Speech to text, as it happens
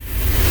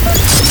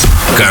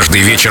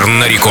Каждый вечер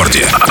на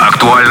рекорде.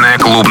 Актуальная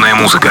клубная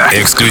музыка.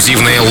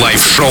 Эксклюзивные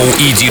лайв-шоу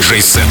и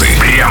диджей-сеты.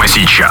 Прямо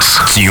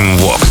сейчас. Team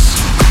Vox.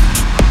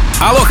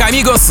 Алло,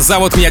 амигос,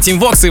 зовут меня Тим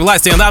Вокс, и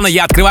властью недавно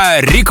я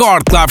открываю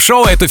Рекорд Клаб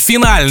Шоу. Это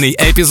финальный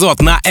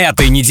эпизод на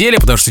этой неделе,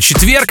 потому что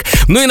четверг.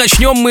 Ну и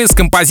начнем мы с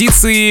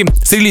композиции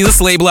с релиза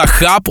с лейбла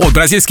Hub от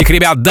бразильских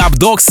ребят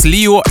Dubdogz,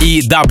 Leo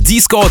и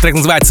Dubdisko. Трек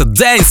называется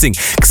Dancing.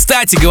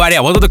 Кстати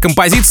говоря, вот эту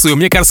композицию,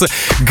 мне кажется,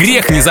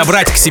 грех не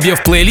забрать к себе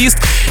в плейлист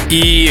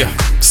и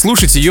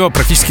слушать ее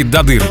практически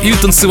до дыр. Или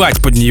танцевать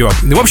под нее.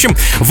 В общем,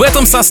 в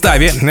этом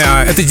составе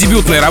это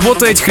дебютная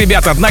работа этих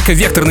ребят, однако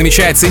вектор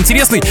намечается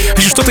интересный.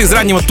 Что-то из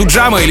раннего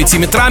Tujamo или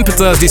Тимми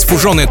Трампета. Здесь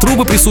фуженые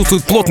трубы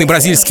присутствуют, плотный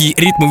бразильский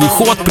ритмовый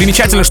ход.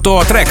 Примечательно,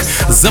 что трек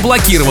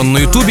заблокирован на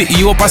ютубе, и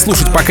его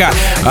послушать пока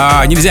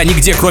нельзя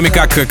нигде, кроме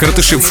как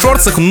коротыши в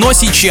шортсах. Но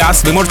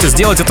сейчас вы можете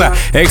сделать это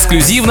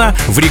эксклюзивно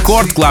в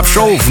Рекорд Клаб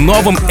Шоу в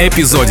новом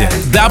эпизоде.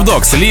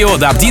 Dubdogz, Leo,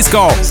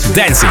 Dubdisko,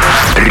 Dancing.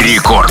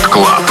 Рекорд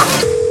Клаб.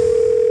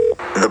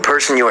 The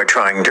person you are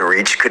trying to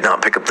reach could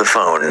not pick up the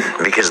phone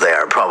because they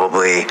are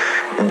probably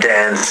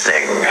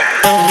dancing.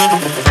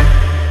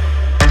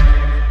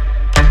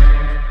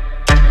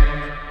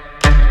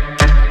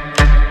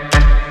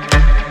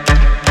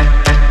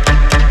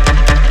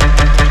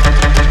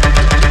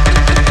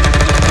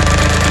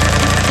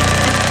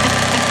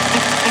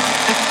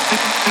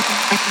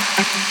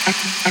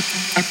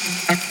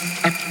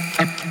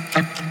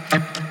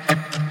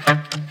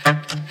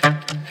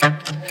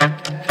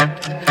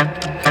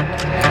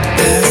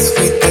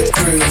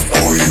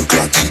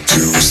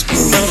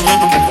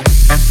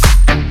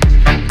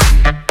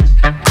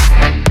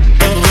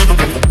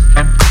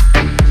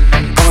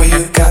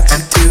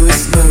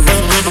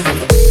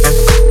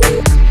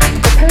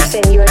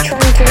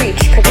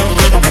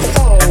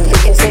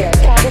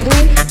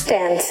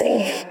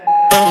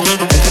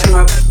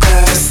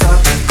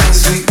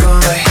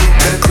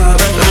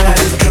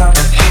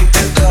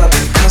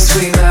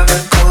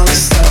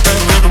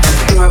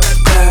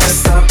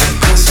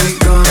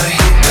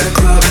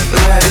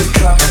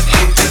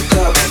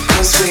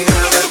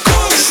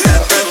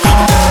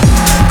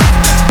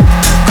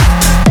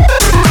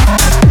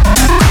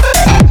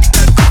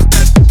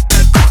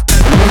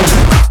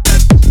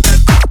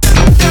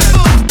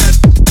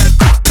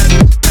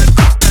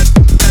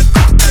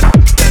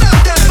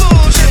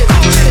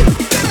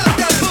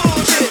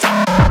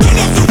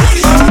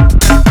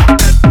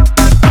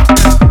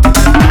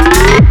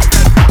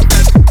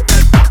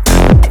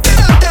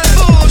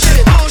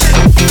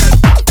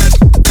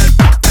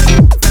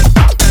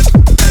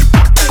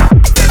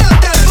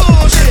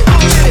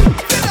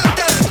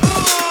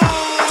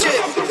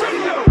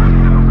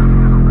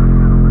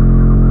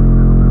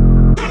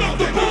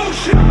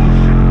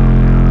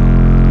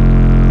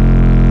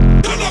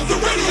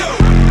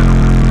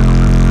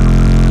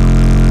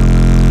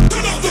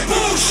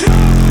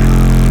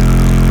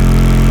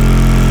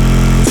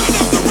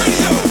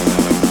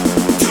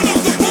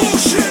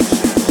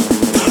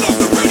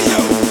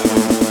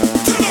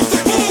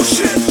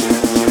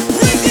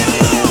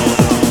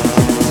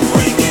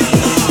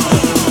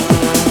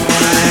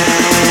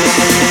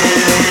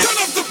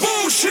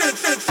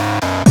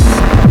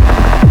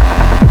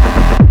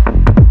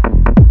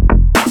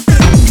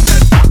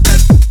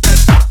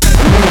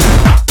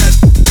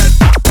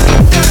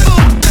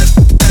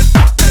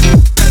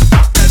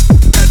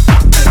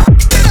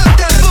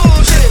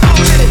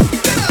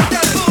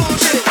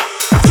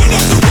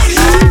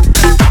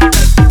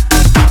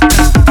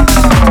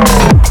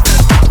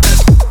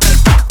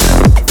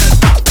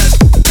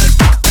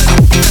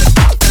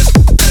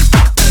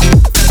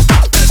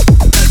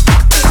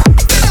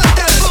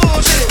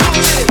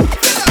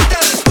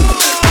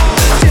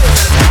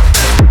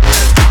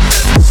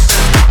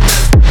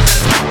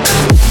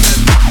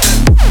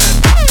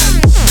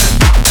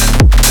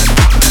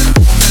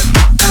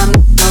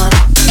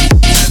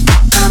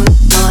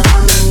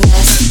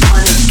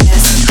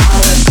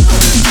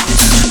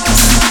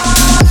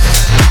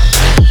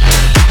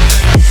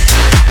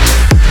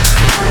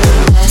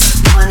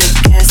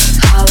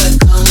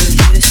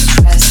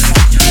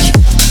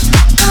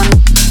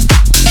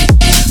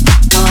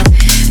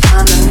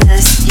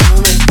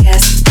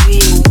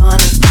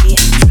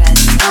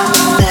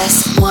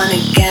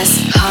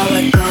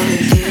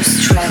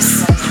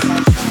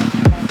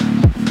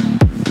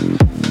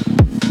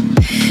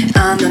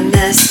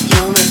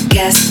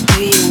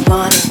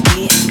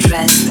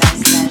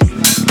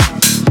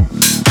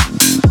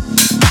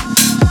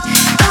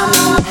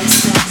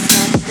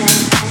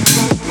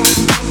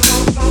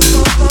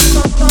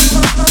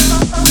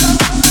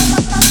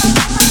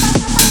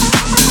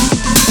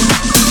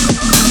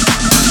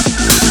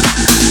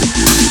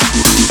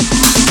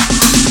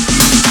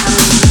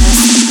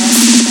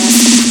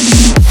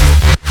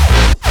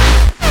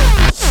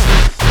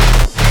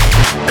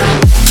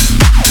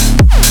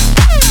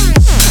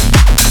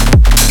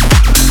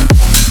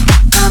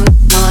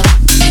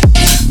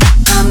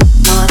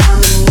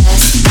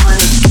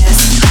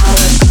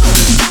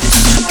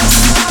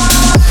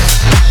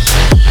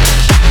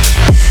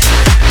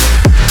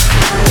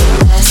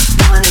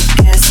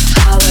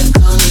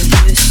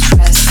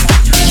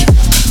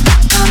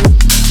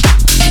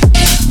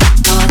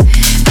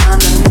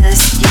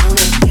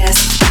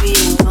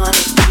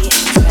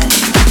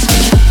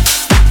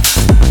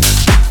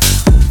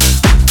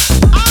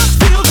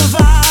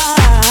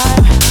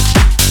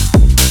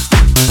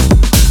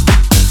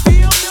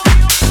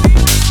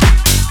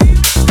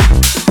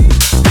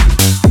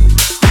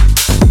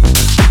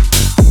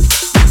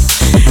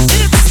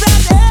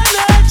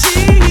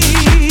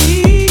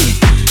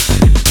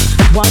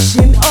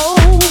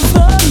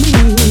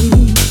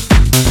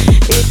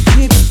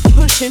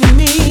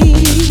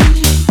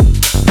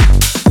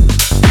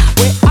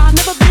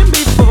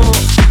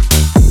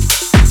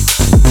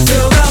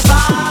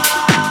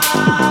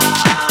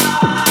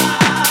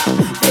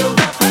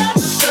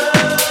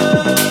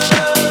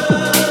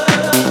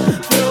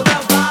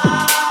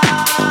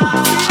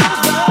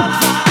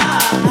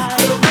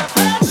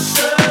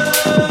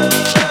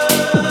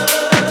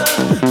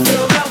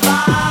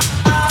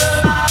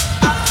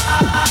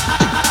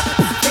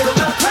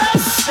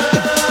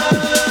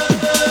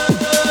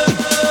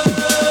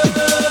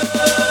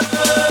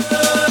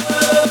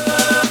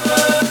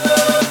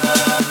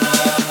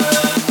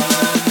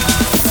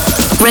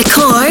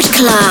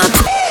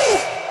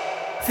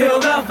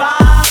 Feel the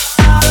vibe.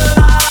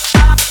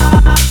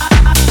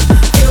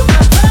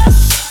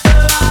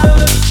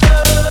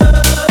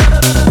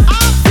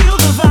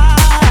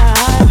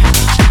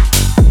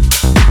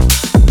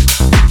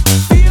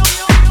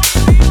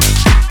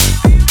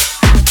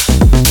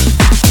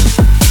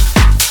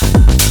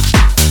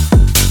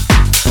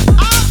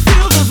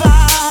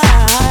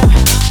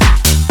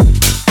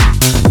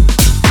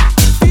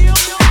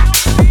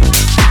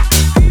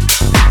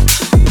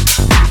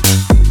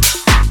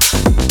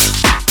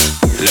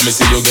 Let me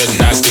see you get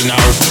nasty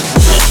now.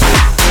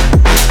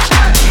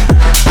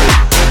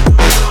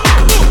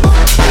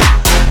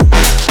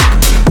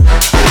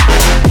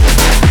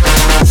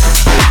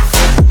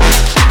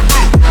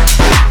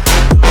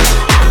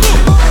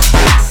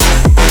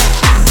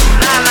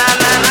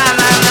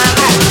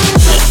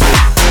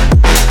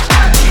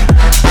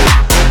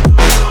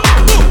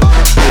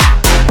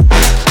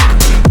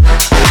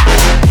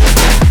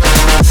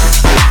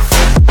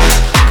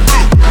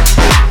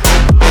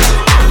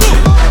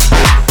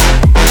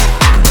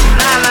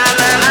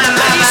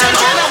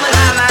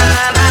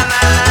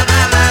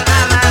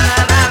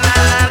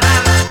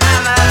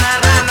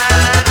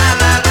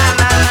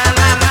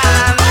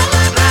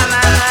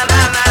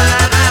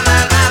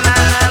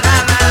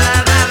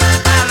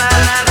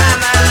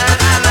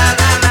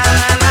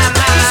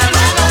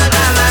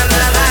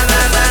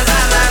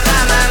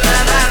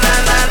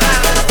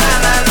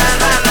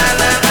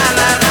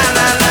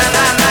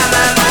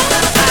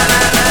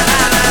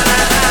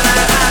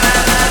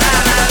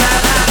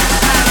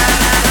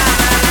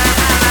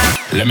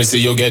 Let me see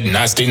you get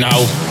nasty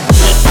now.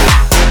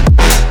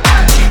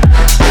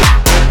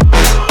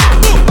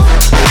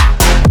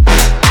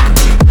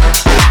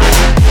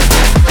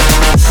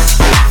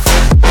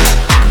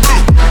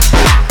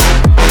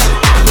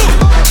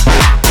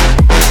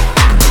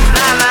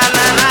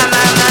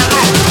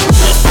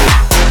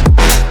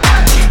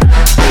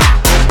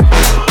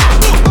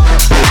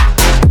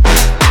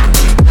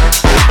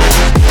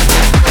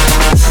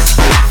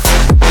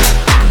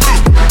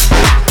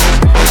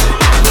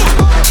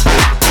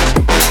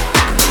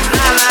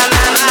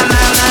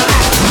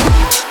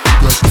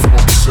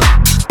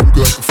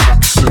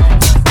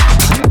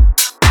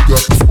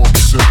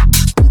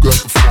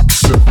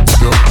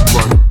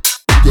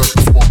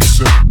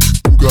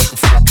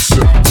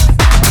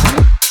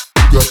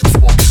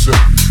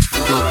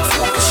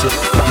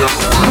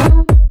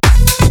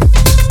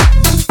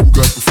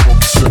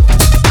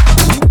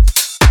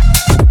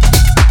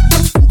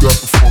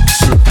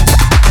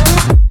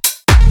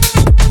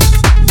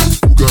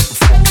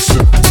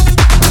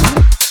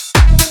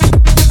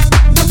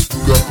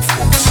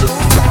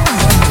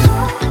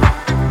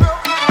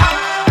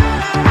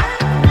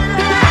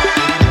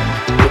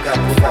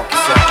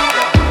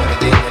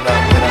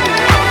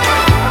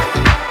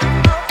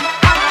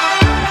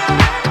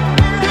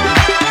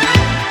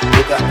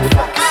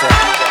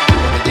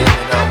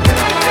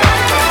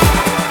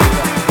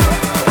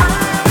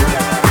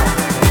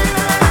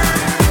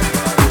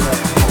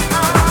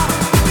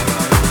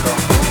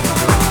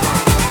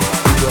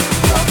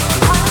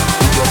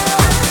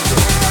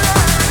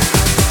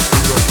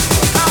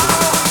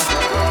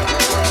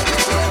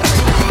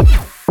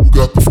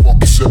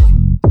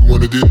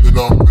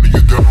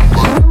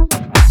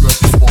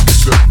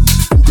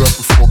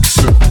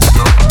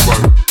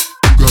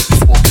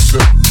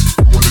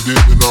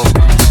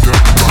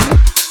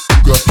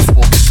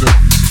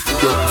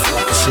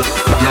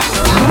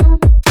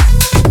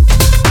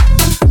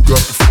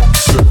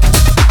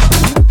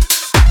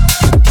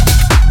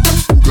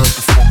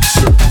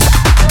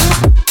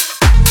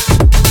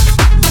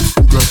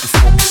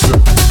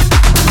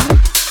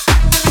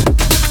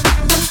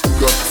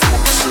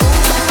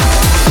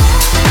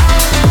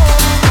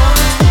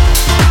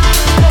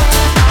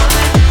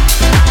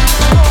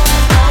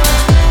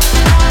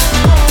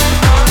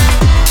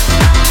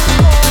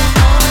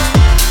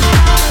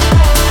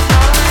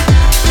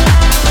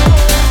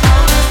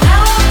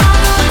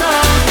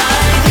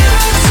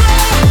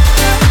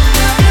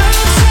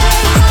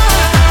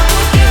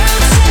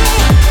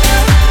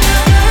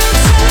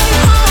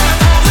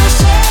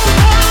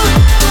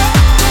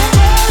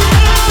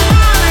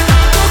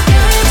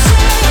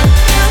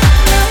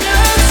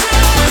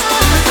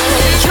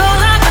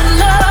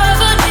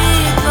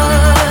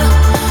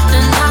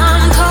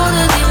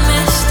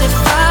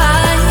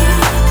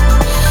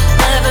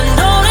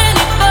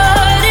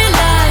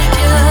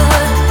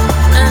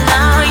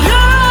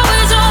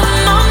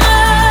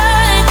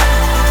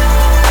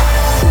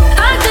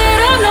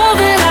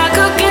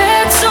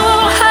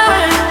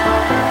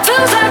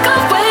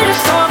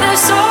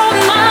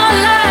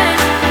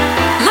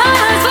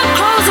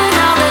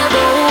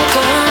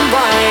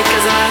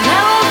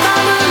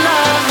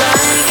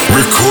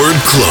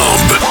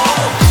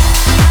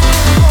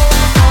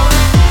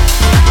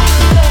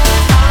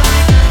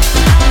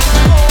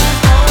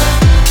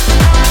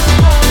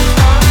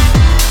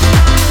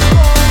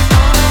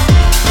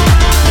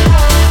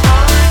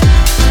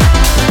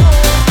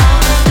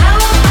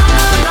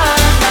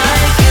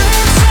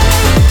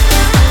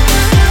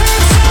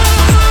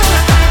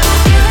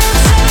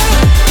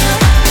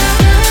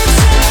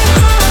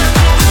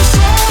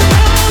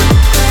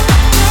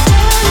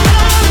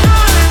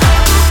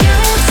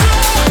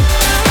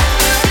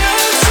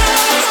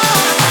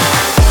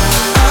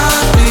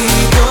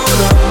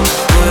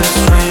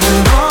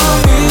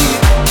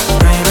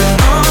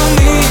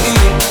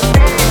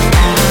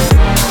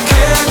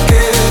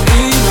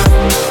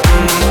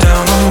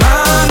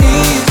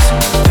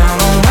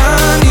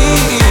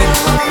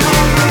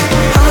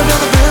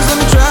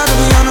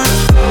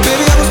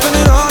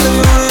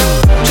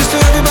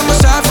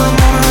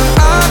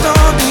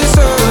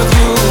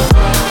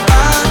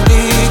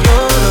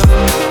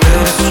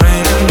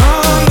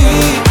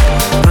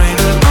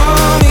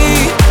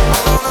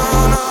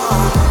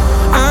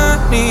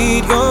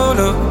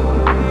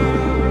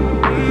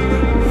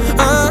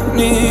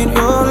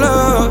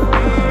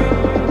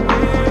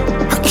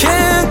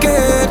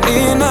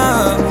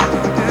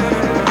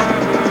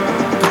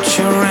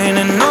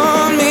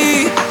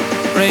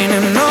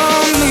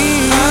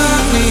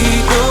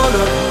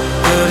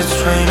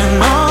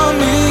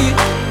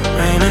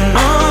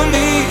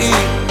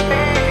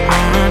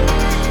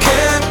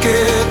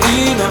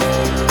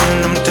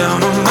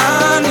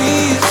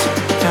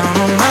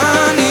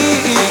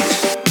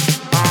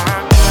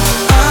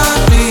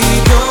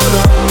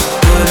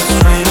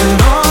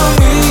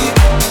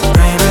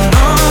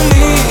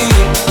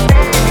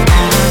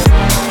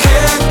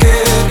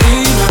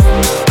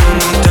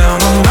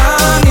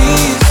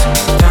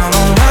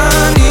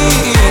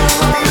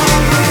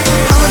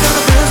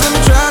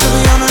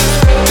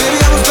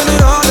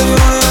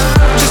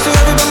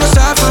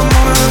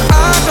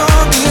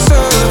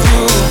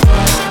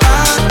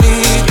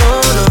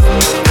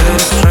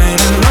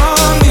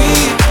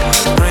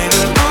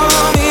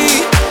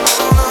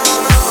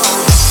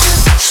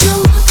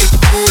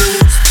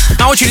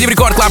 очереди в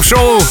Рекорд Клаб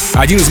Шоу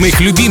один из моих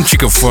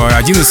любимчиков,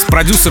 один из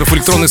продюсеров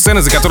электронной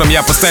сцены, за которым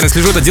я постоянно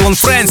слежу, это Диллон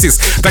Фрэнсис.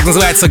 Так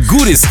называется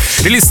Goodies.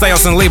 Релиз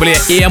состоялся на лейбле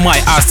EMI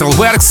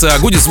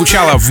Astrotrax. Goodies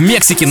звучала в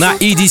Мексике на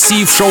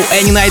EDC, в шоу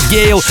Any Night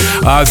Gale,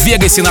 в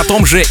Вегасе на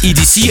том же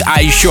EDC,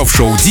 а еще в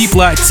шоу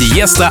Дипла,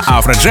 Тиеста,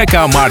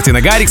 Афроджека,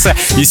 Мартина Гаррикса.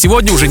 И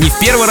сегодня уже не в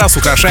первый раз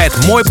украшает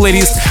мой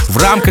плейлист в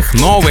рамках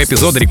нового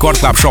эпизода Рекорд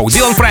Клаб Шоу.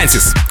 Диллон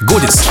Фрэнсис,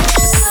 Goodies.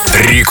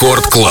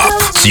 Рекорд Клаб,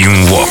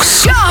 Team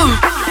Vox.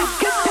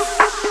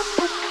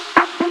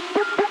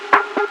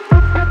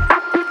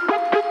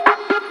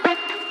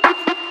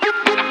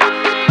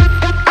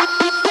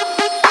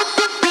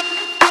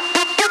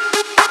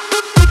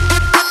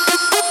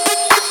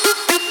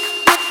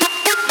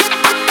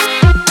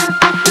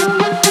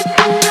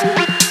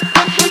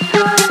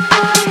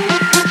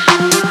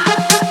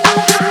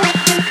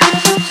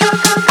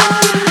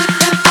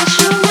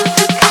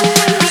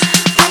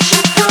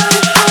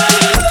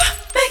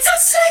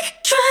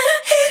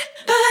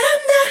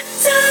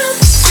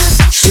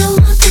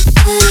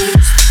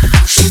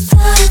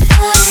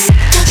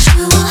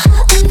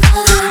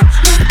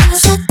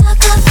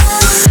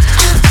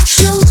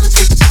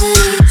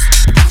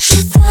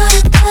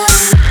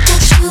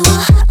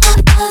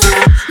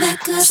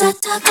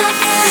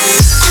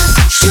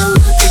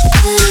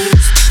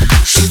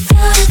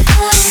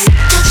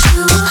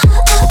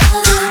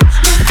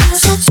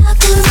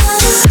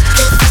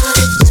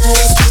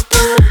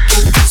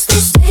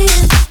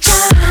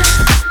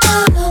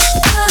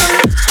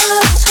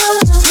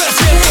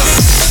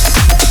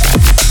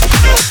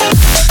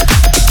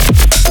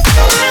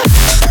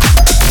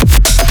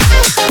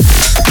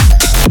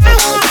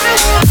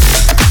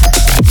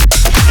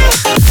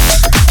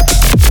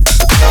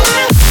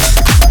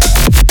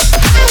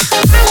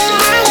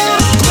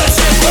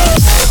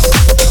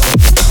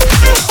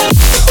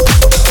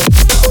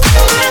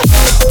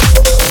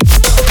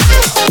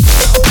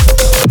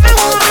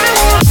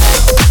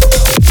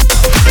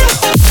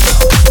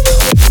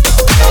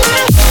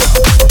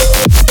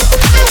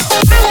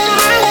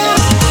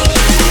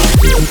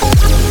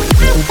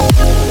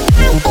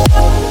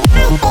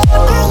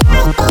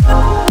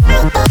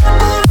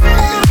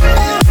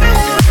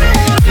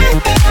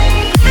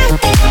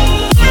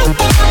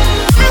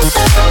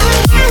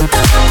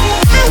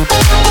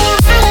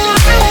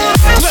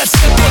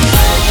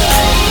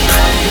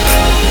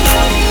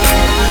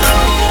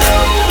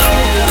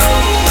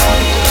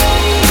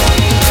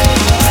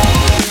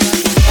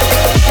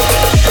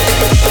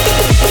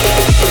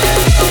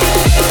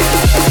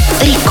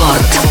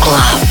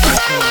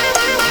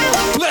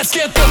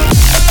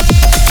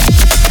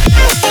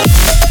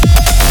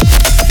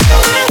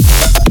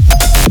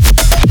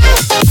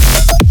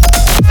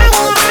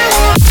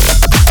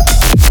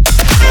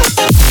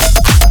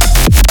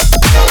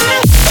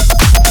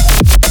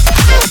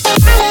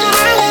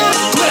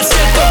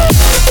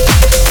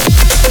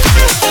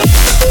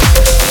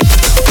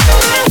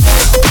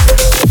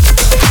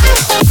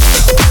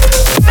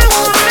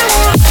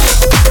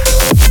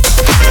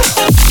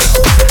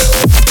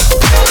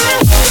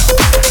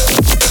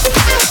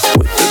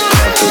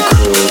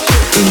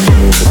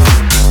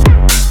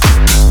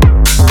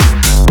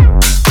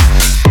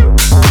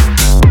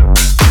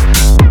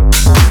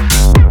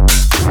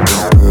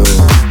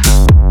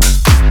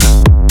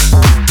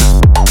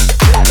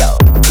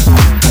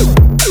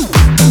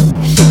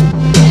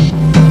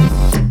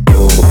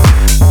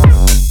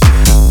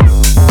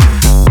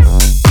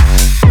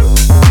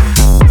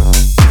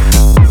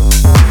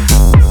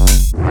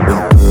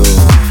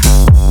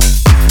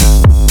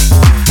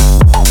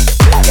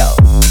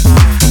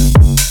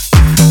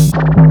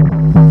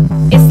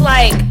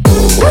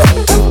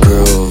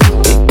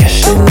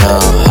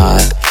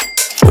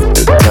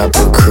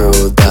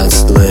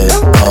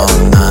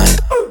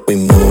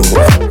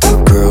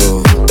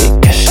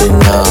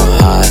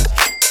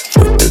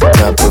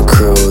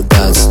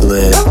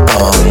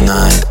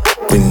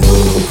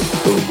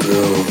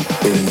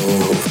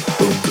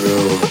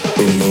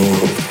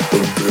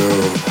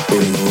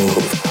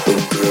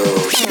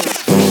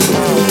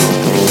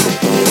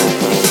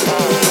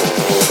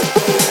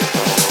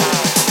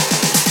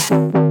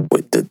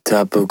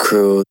 type of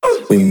crew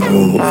we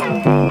move.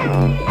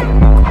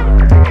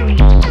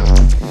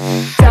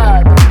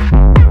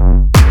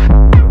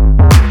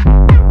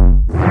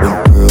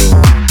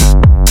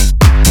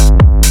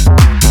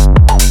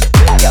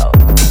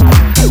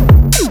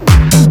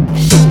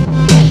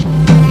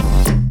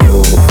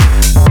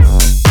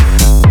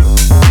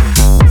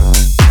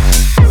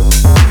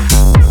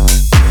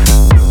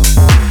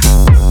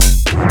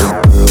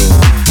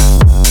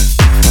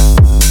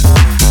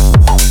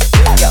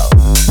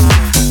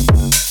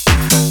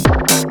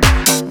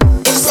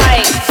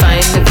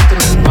 Find the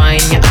victim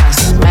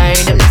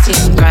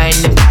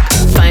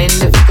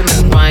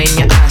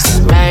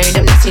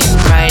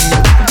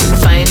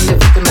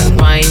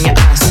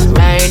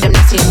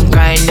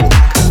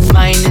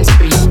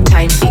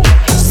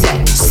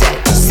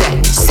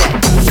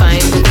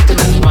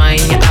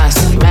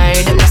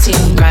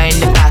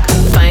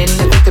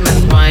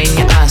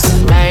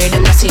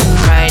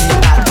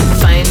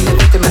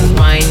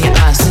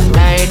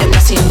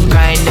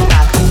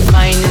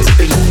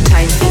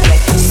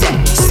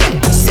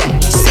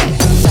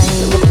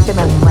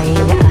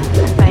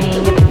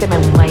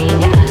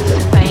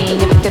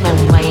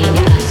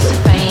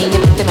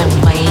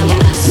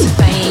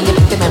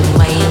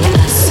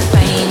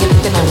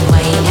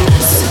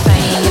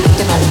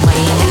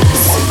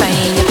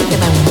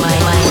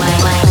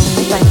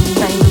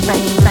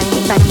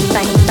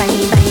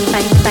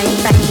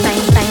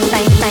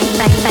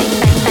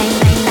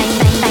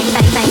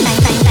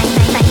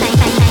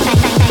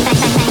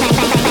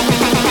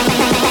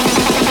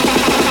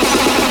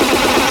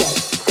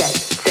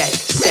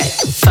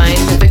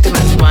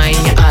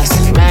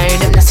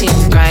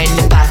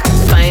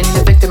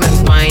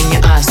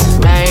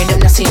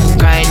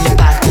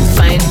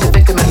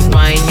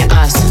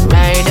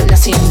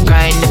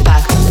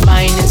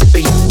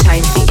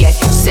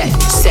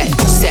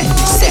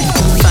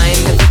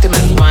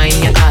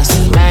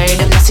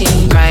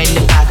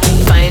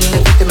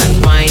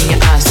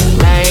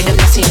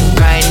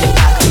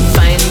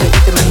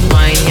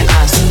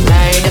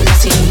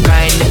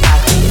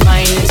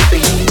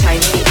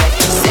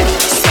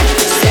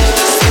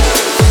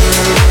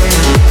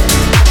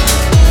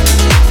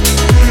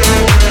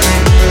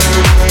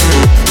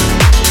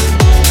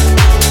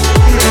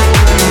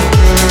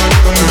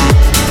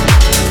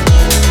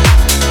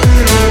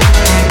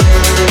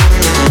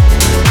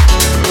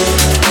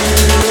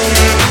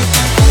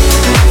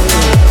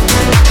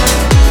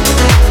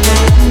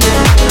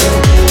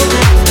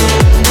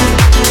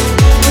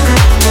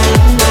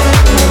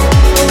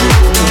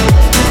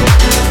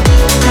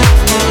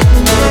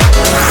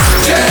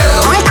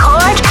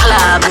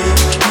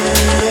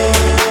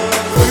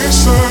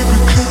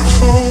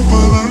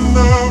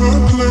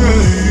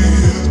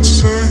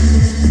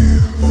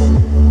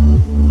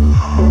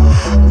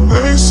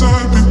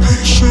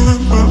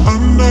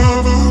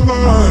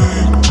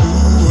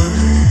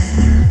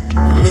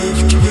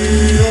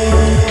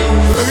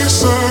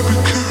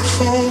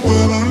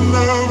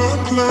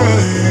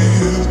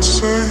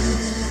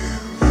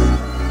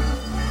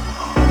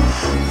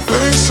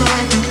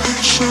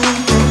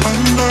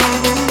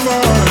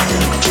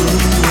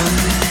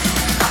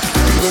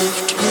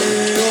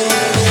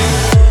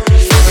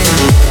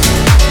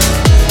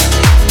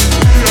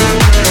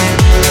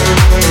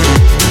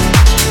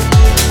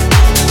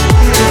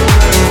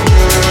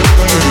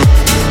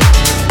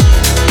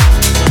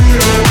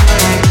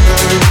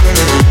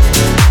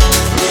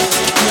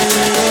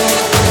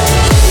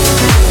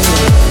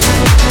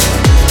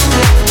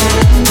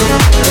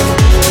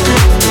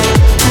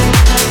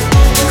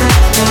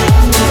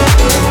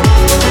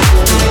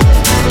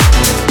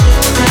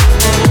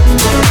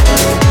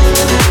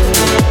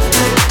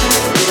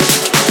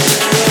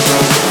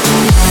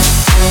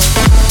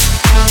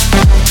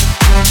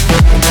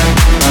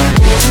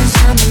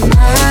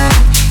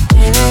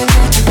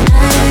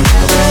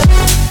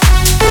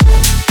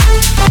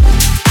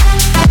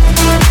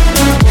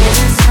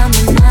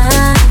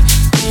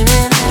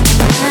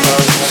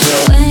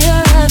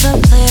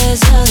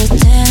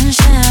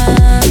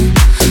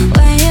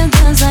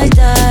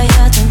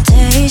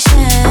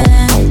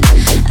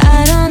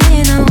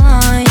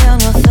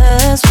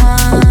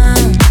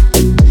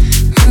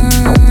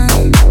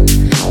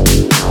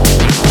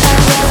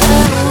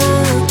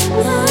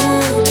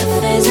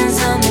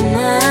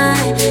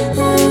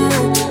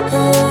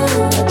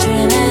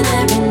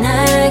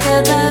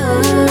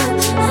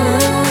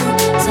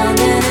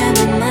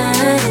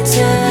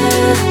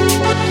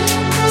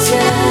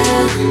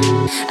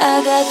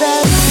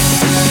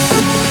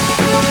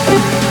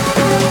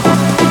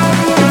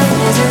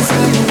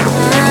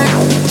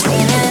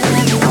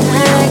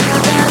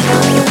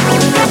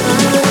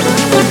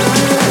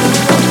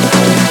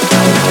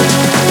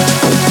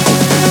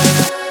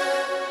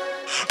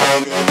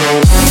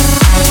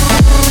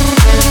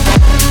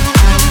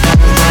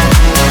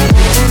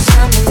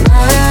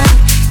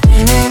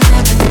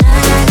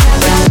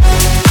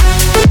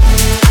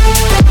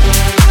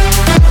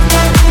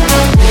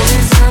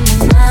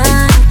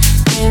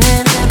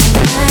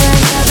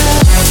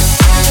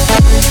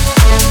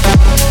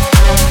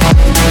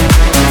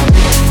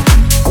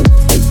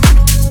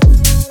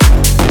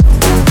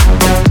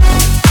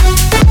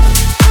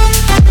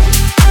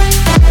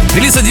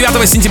Релиза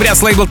 9 сентября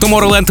с лейбла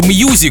Tomorrowland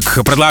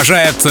Music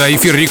продолжает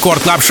эфир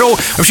Рекорд Клаб Шоу.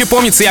 Вообще,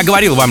 помнится, я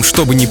говорил вам,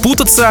 чтобы не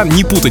путаться,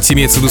 не путать,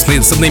 имеется в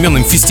виду с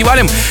одноименным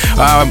фестивалем,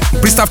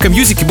 приставка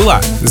Music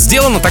была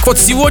сделана. Так вот,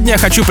 сегодня я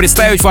хочу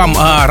представить вам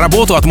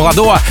работу от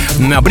молодого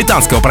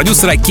британского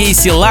продюсера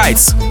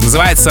Stereoliez.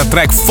 Называется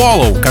трек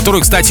Follow,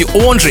 которую, кстати,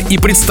 он же и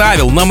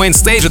представил на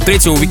мейнстейдже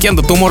третьего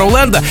уикенда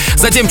Tomorrowland.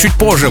 Затем, чуть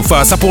позже,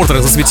 в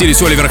саппортерах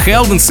засветились Оливер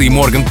Хелденс и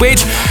Морган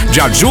Пейдж,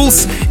 Джад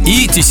Джулс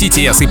и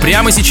TCTS. И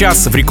прямо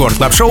сейчас в Рекорд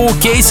Клаб Шоу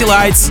Stereoliez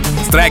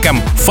с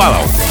треком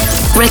Follow.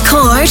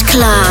 Record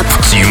Club.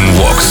 Team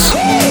Vox.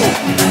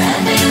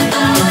 Wherever you're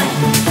going,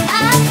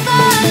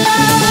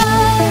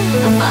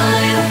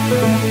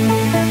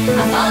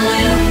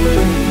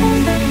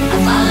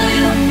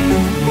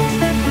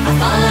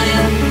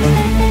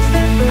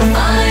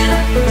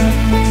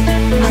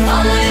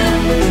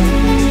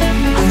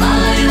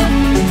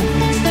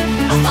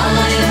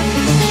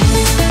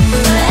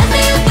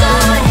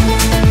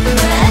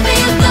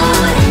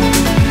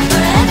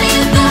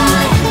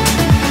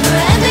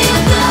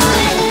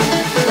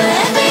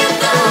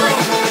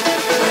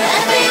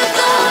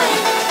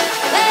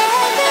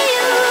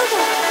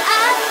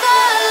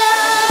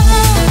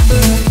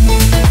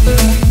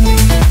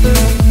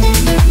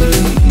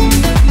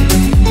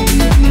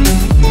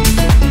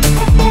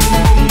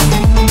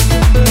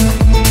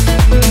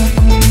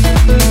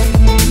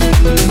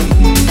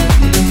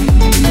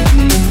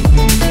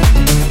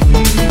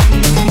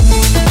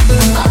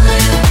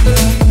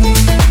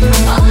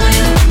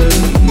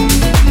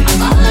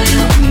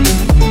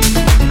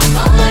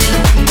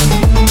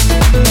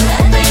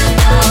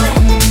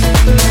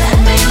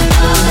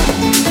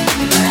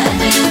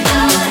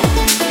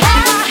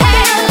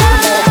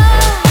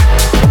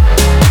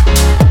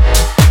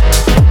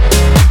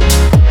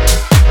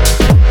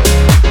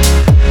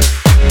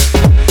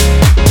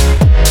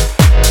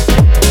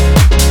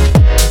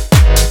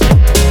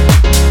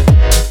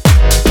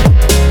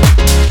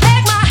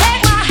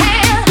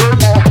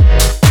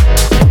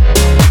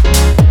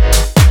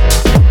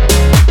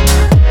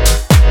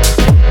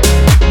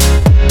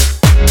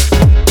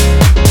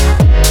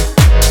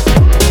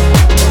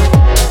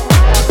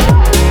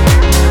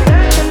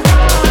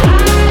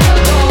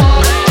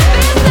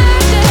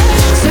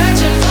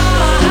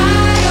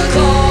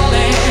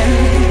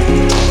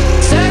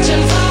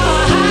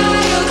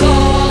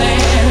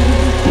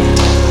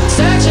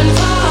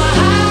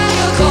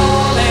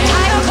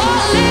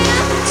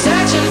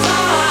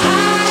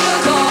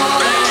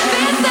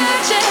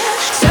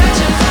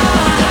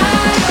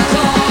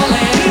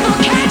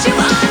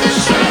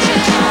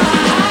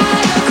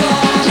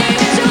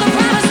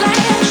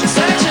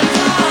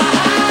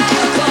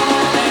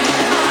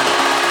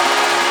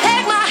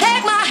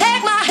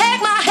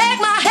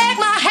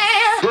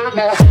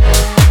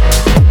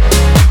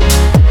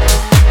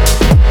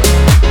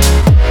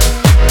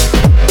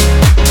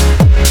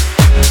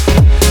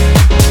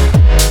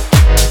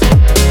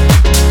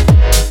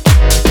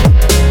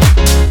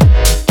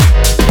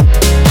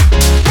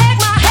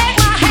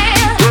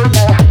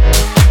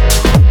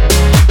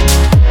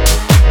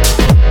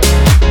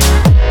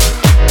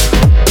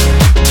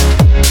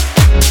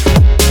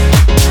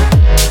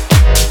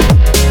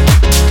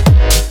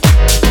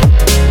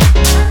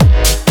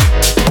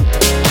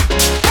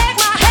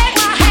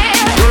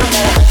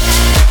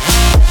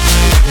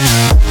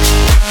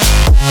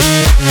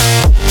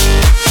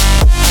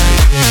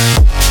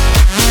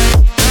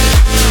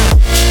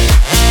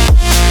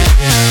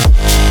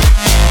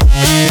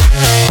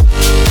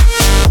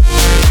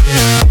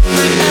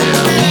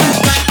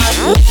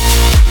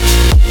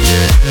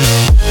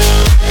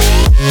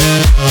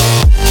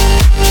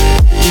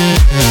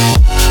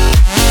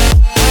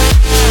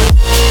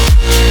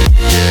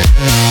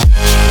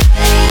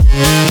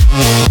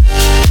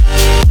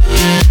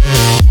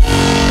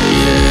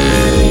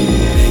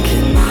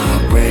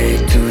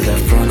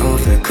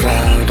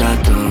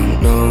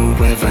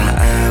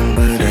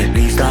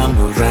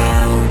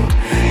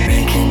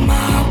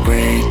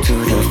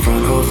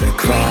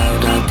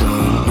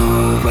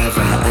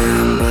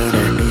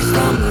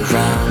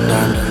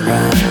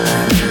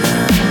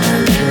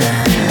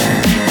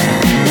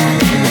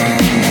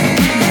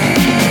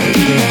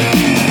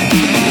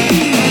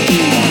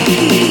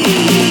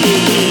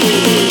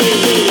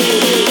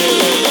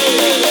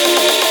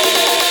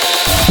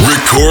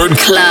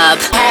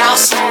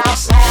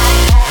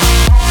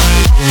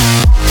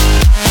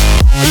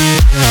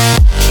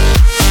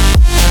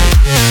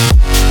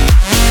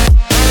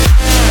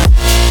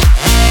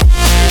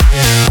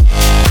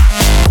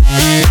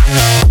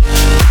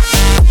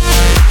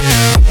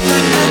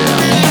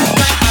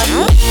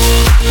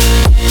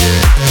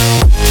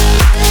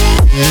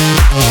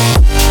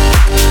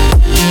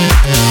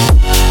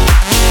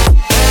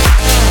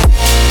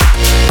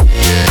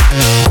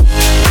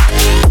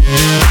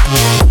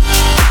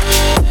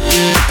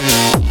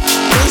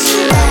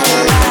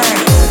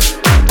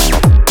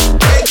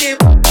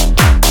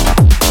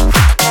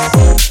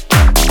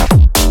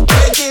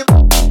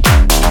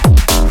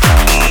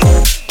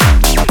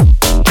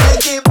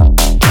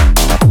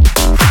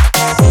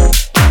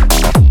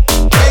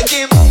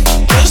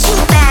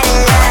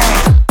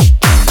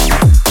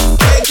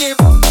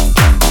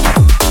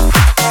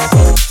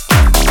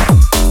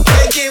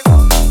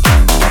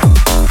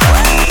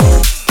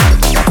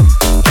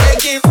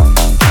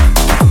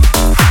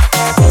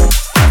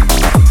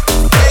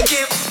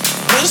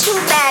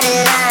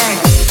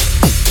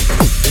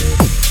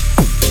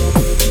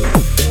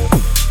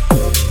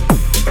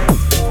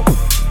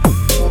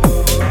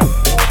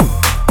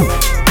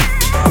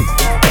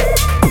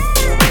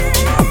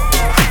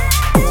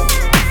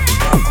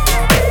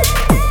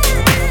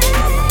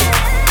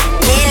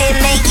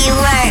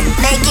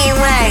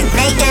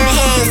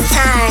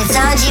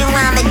 Told you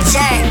I'm a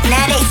jerk,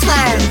 now they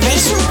swerve.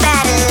 Bitch, you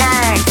better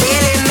learn.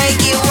 Feel it, make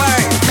it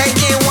work,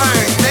 make it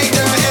work. Make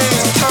them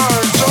heads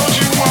turn. Told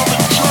you I'm a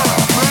jerk.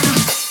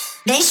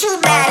 Bitch, you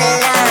better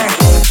learn.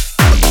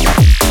 Make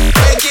it.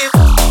 Make it.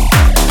 Heads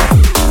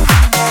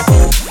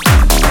turn.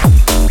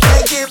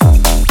 Make it. Make it.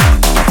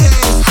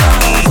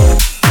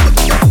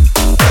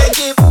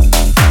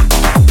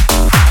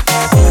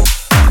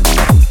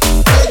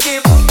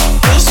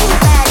 Bitch, you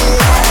better learn.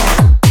 Make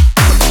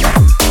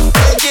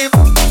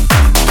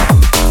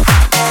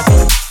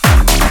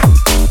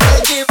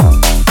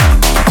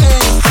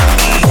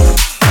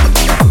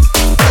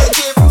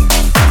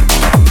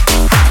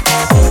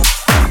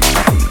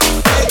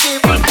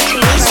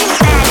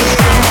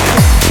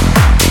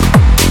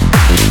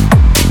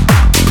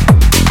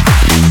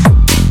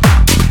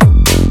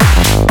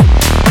it.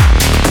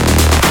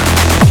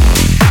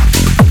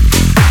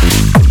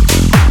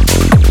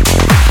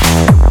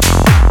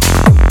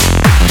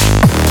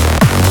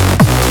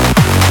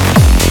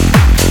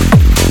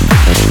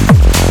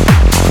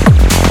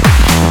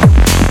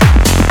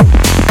 Make it.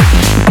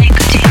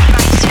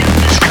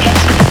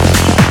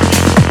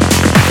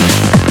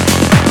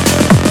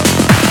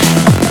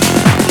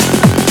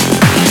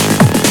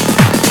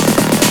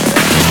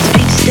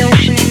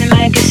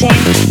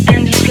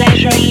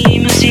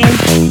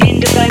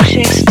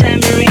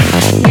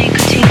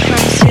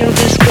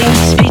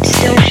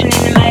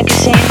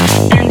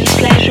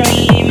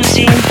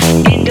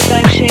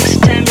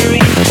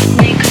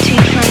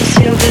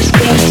 Heads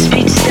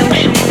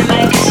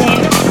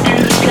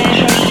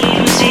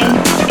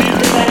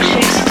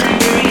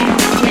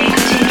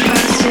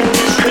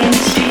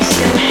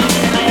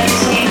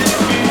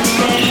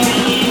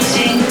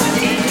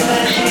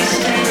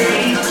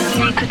turn.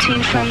 Make it.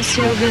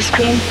 Silver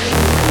screen.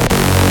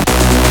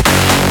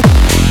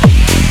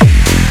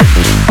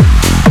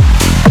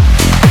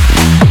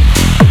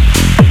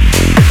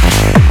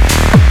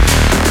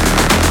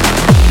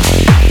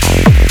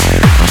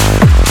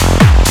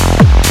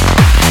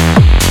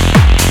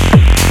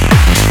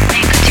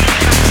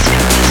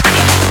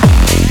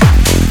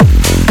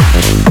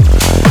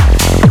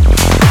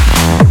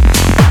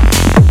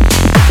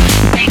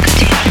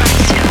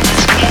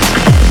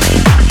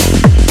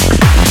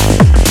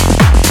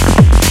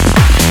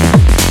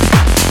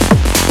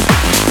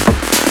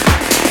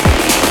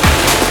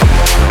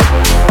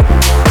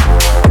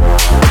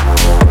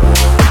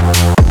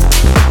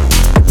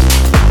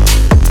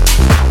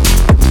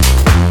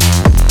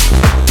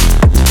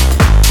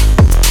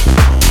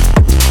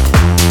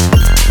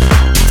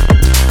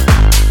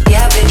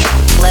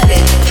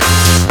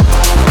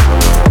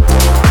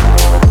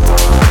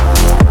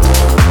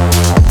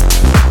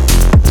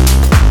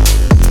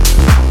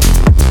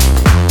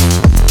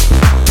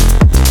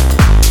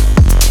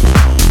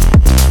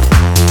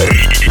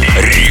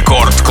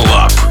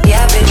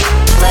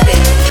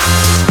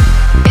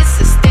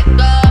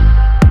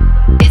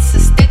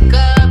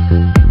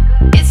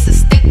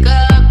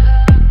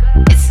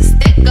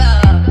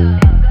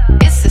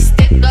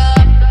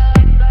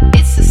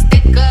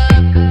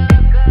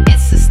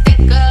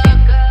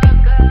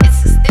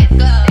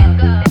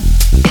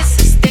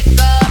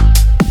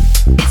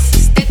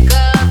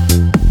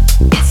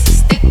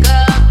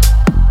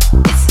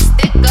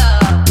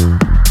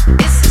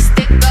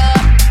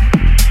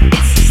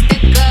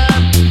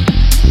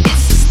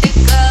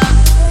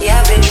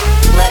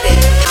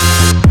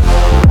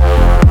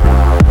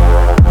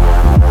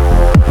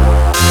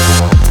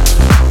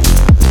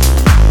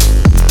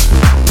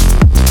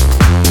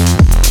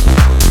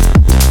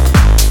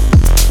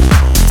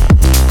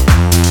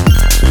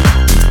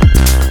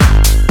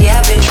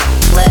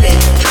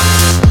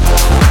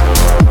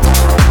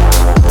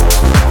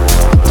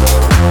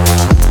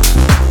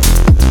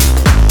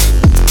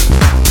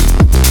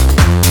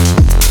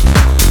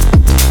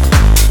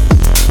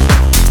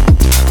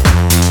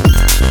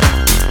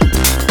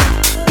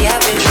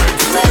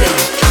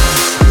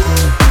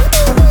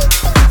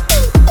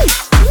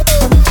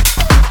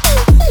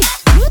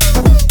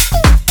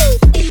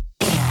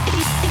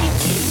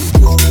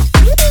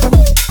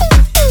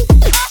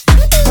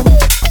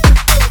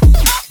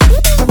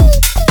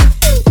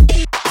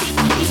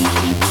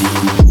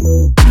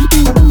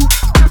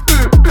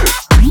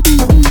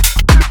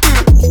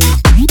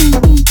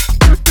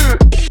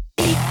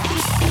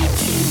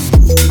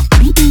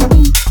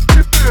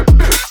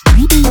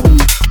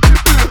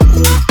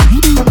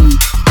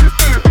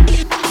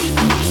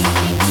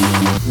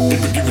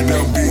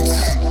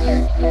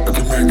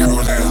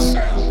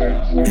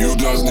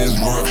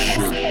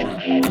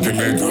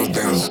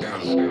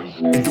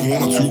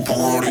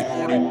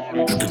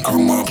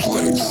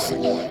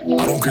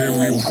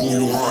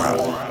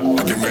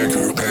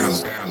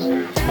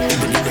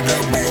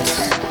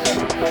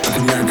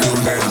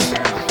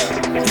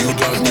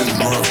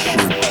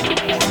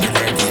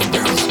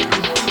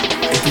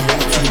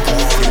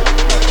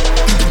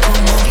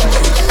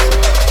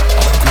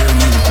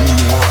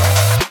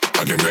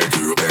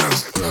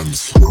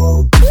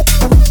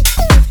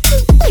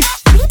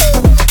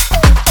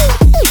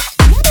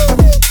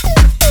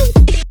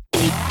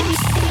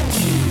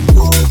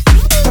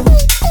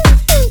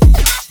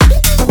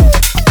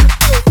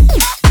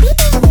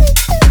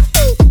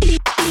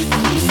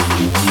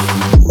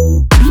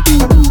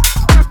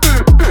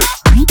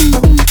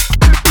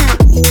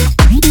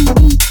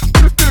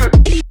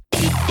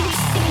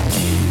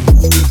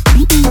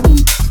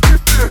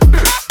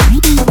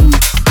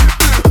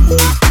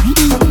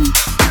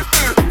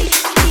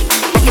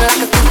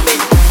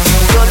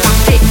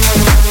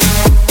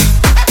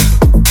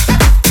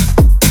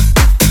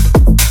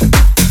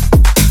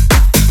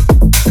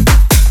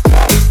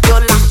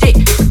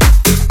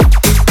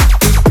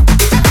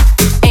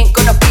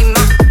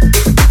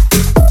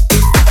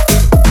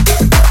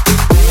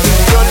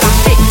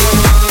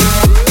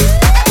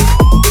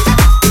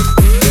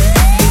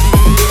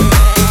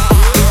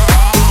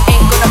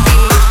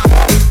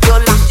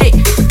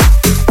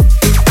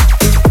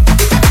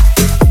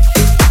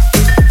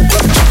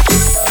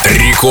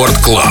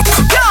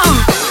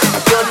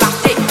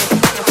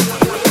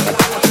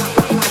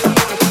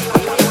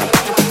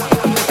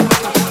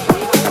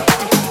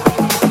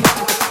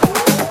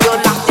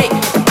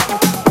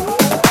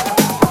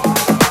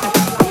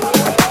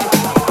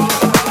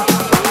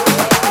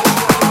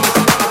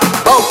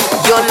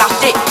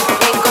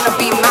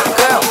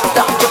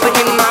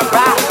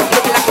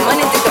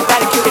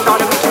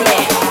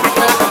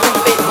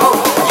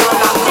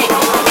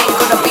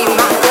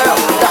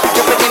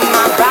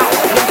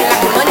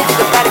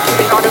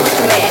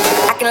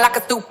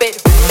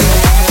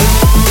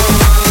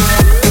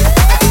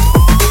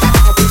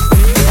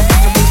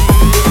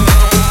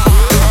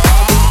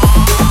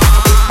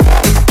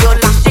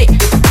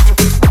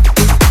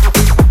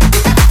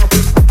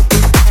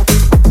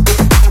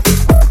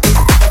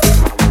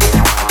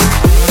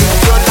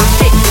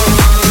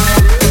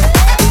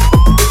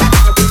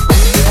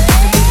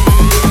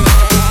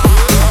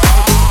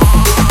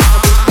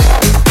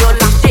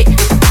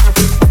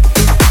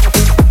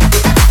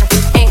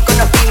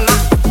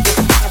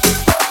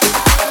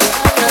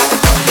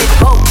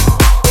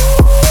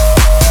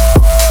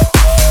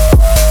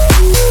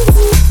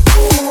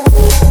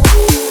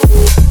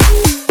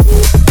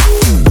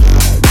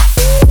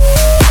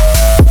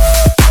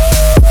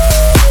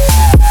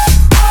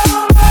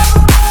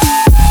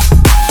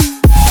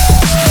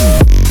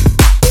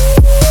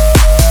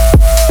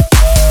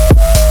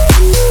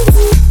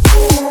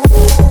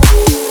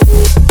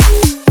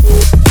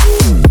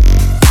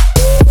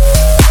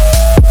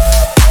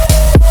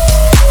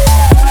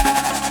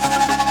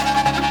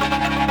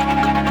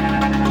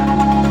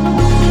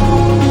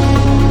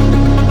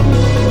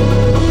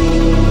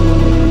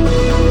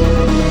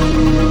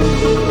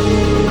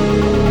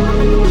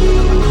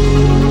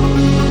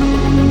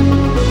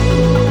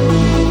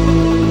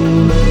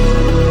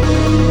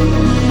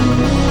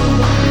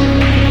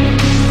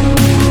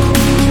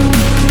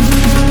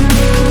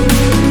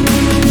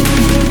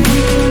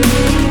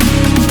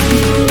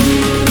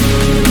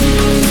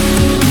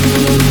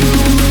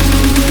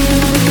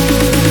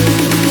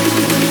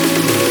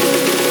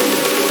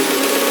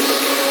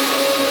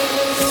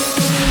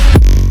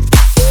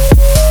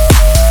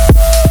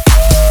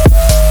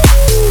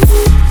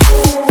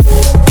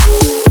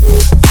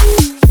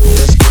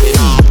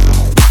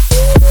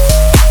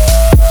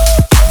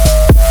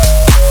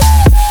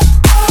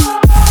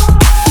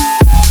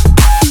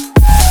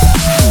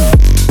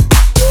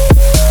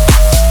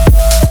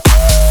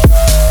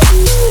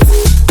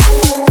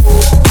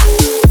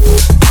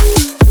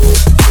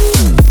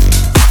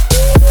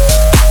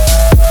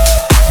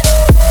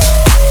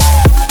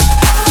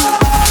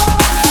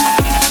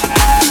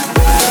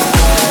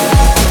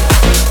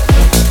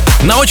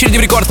 очереди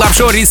в Рекорд Клаб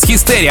Шоу релиз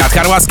 «Hysteria» от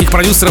хорватских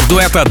продюсеров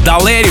дуэта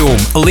Delirium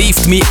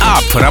 «Lift Me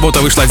Up». Работа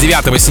вышла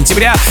 9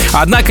 сентября,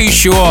 однако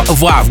еще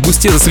в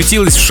августе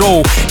засветилась в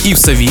шоу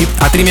Ивса Ви,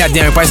 а 3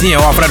 днями позднее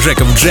у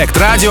афроджеков Jacked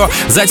Radio.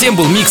 Затем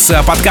был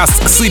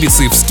микс-подкаст с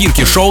Ибицы в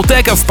скинке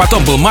шоу-теков,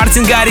 потом был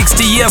Мартин Гаррикс,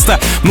 Тиеста.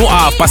 Ну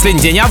а в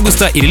последний день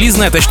августа и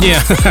релизная,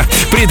 точнее,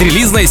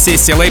 предрелизная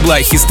сессия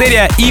лейбла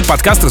 «Hysteria» и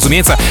подкаст,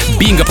 разумеется,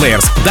 Bingo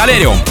Players.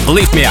 Delirium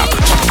 «Lift Me Up».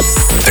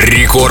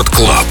 Рекорд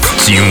Клаб.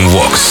 Team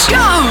Vox.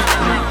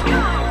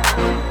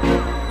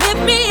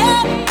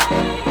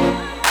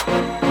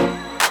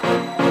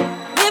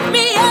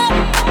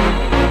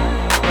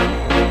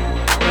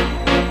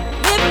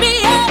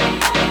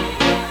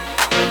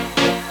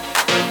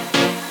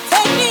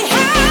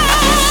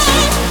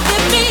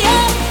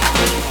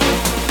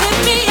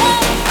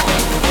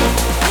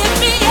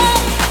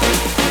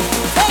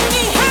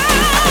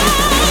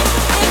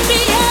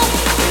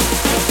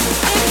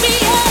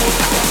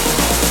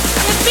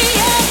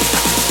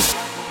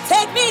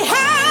 Take me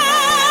high.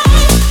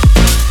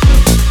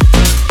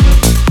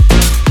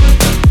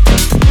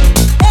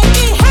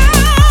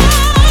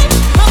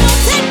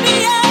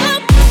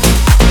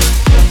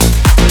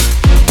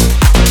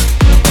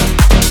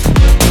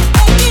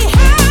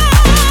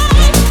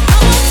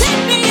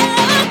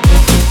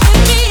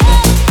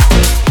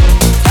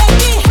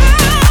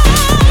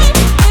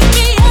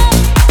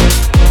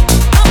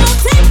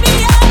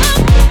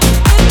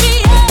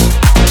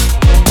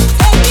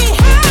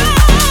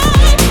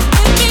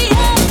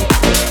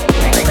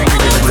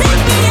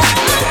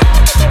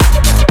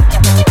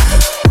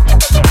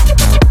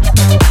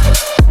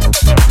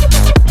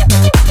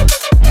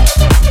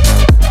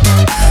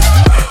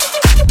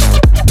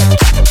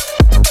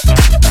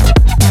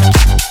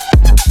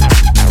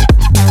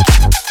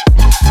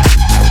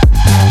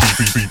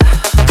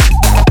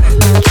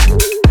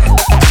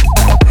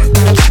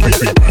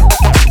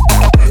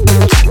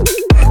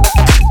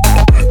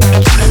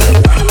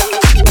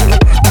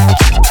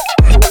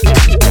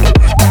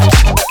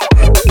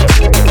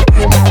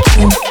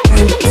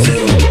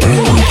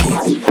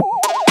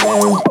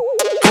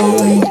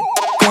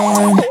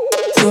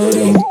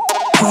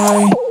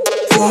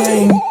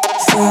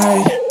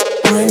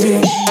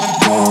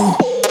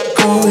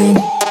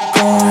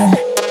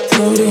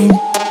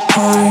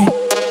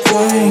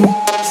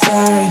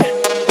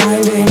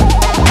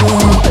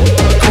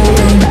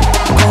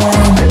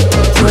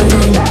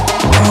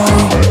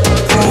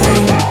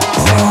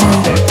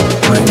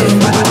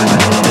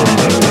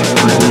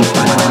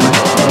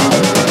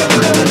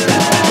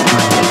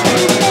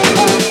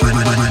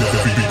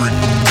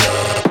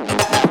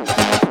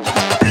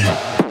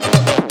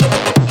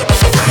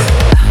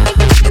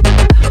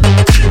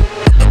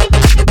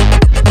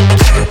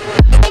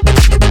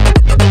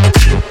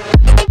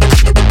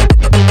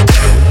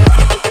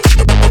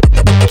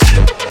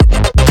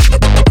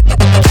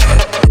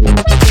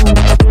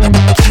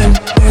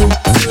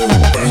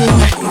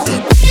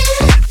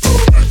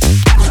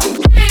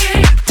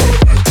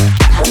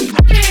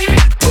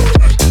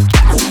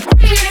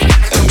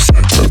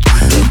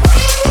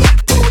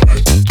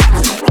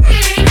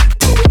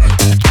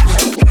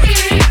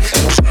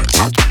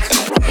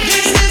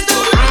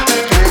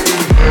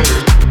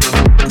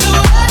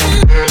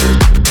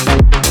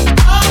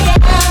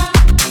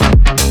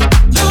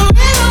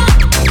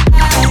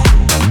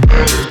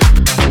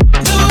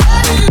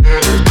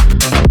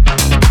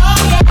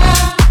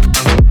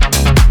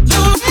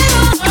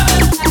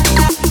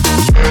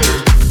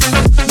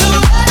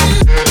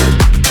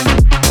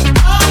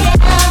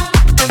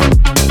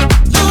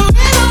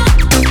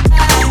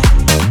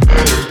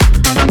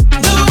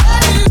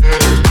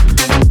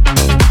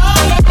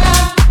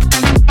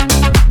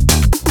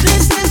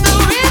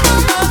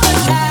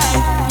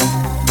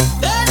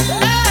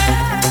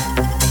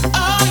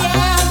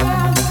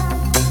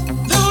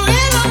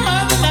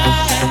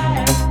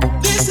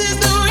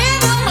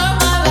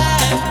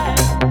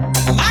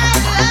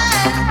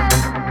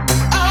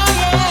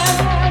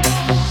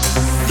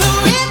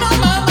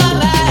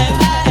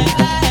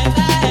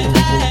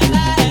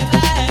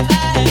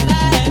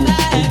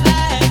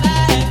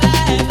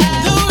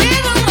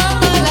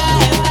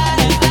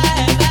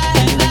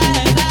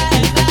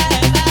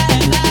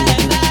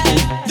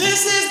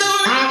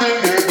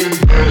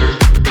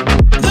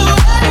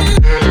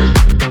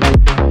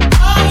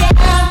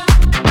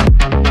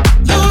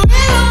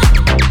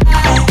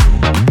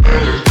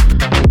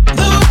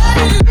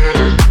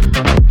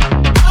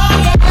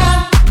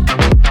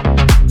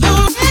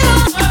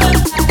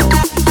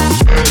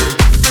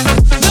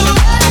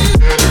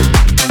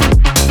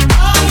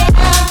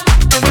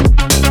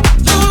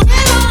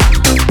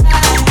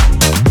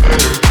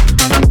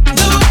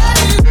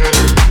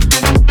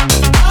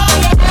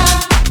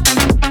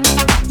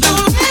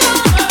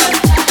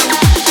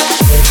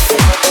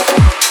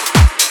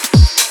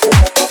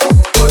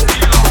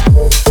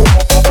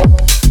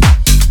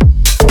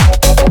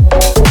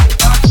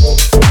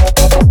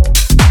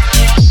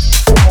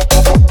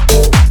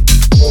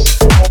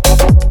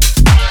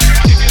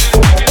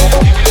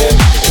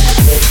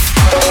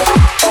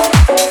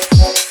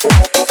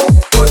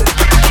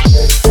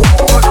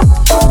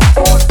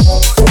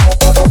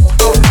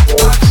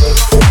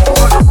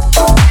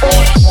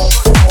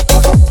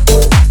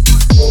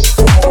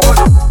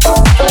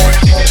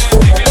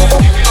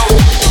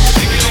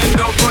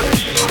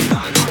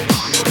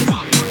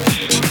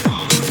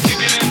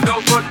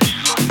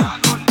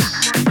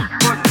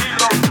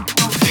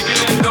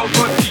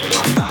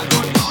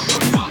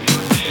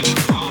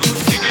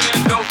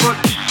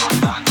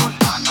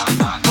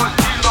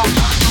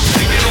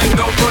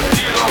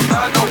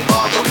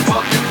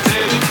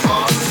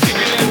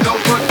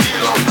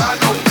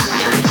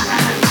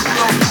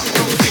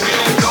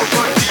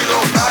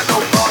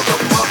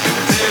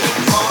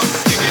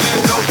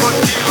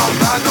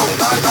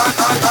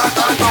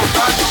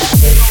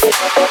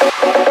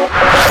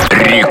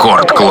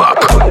 Рекорд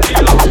Клаб.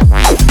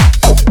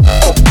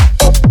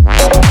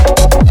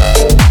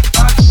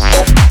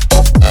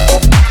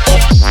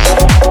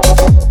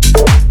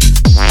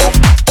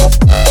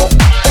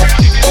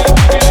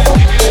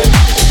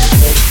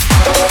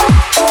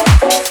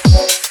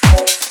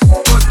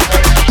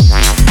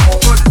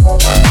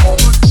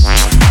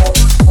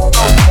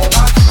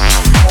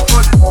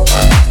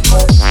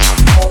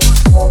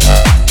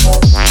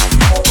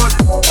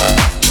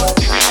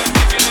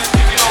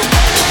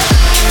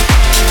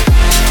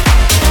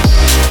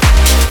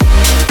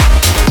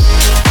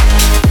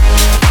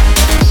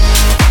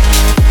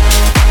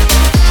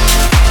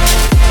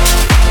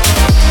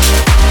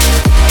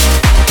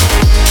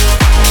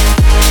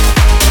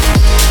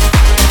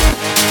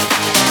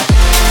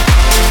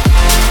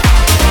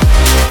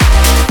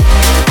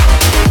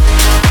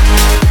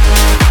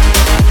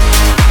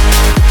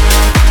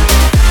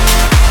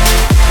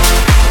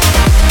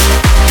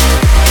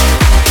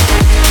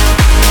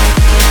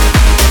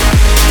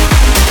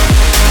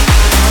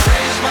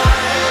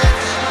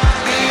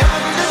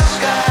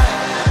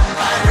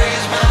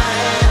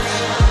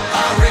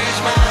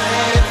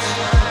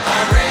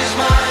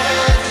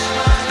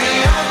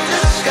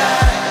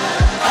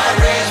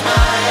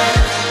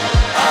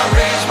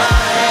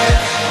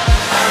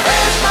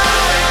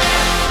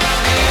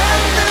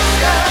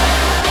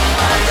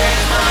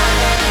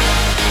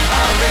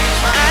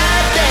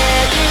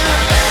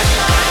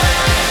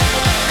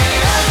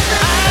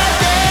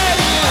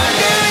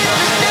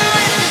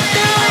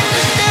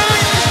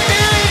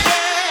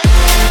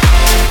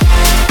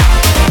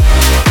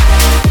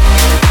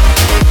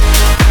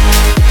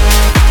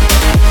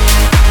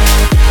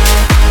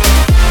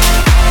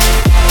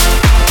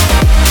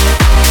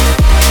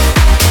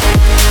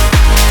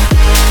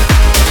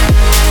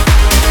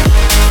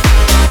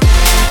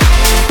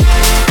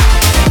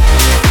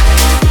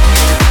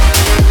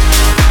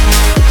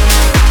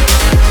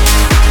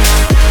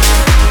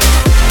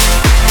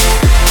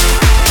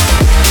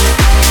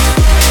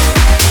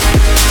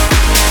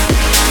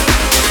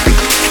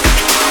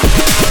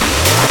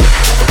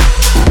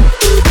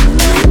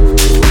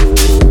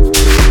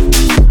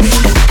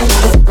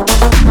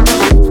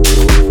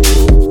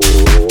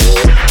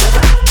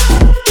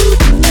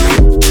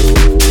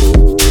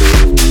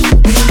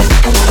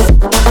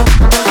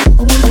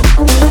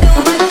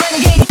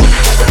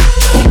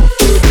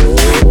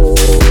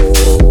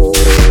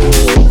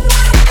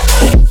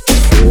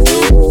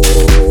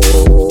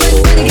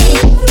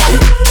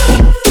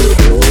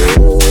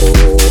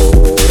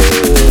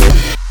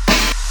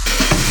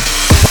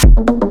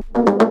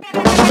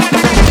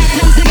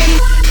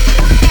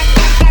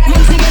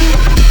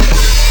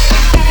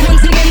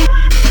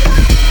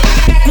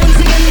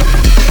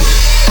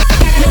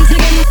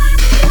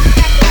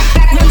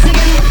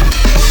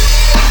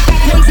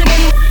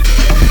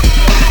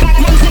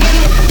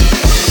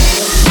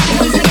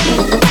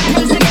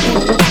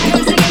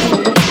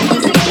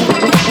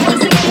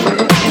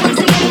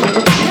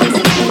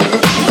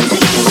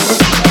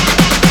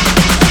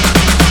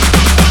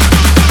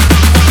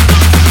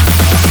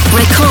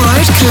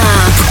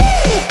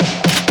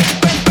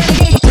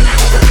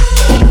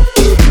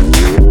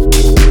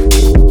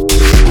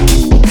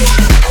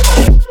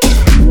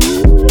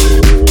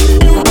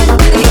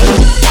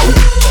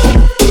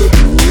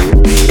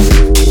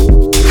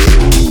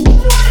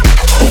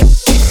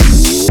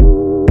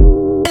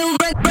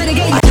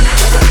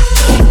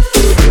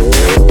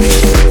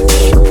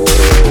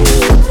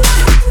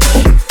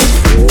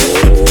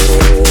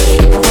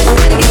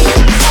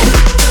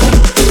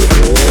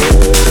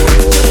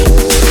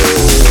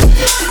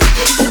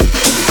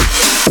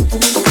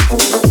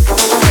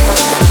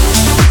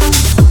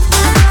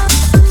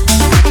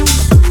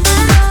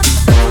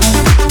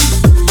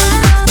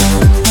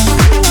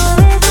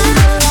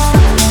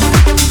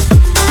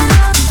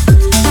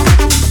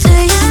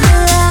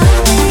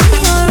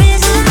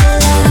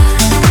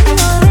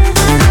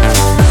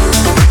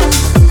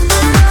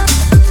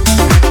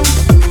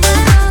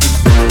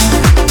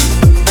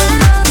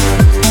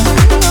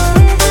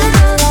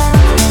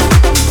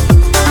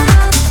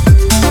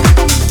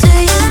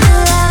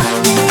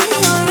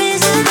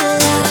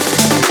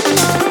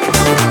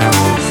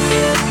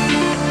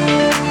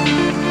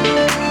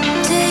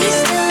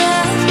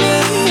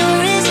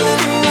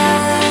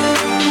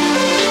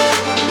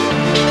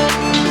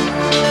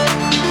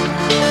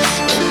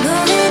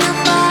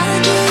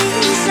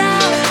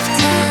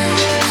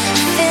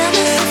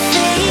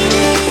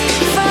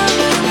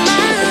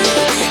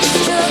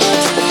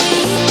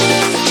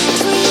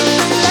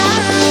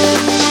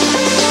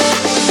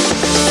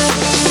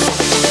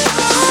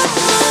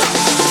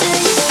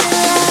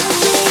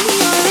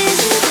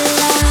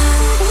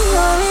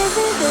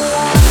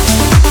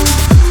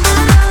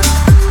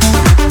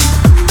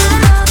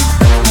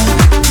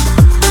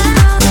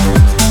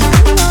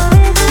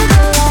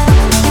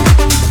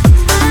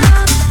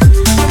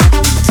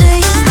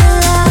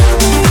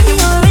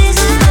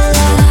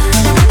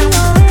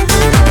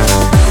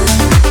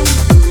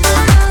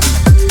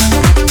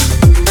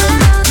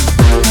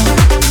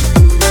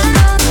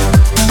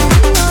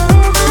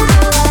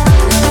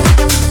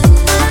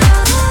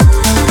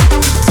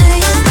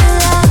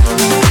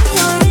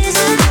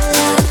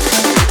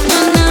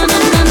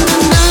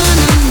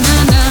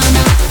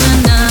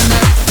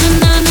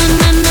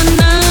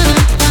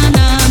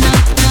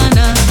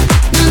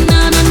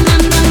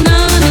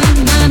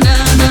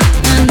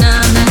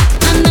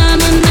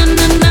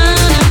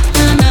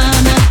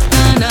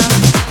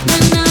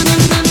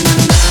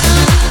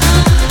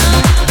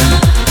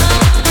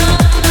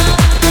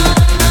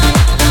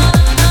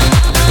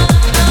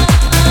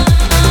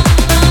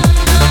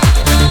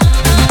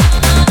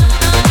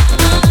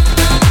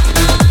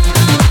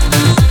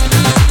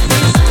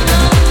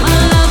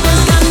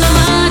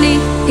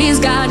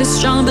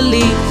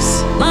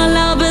 beliefs. My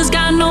lover's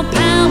got no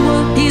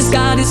power, he's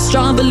got his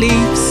strong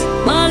beliefs.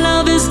 My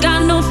lover's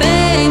got no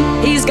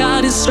fame, he's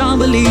got his strong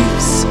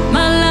beliefs.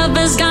 My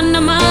lover's got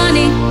no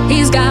money,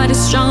 he's got his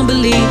strong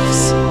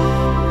beliefs.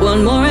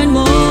 One more and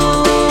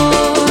more,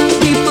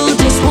 people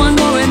just want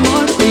more and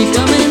more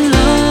freedom and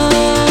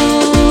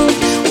love.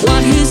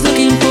 What he's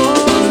looking for,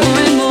 one more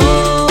and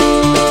more,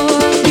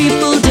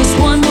 people just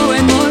want more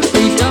and more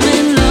freedom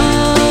and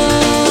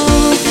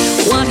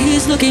love. What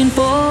he's looking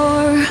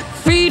for,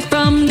 freed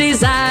from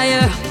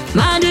desire,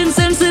 mind and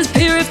senses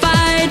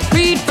purified,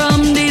 freed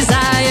from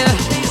desire,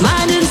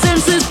 mind and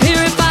senses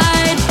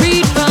purified,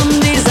 freed from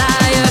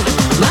desire,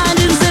 mind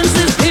and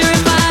senses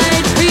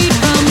purified, freed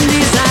from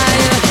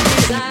desire.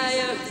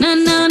 Na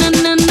na na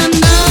na na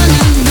na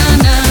na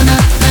na na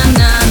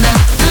na na.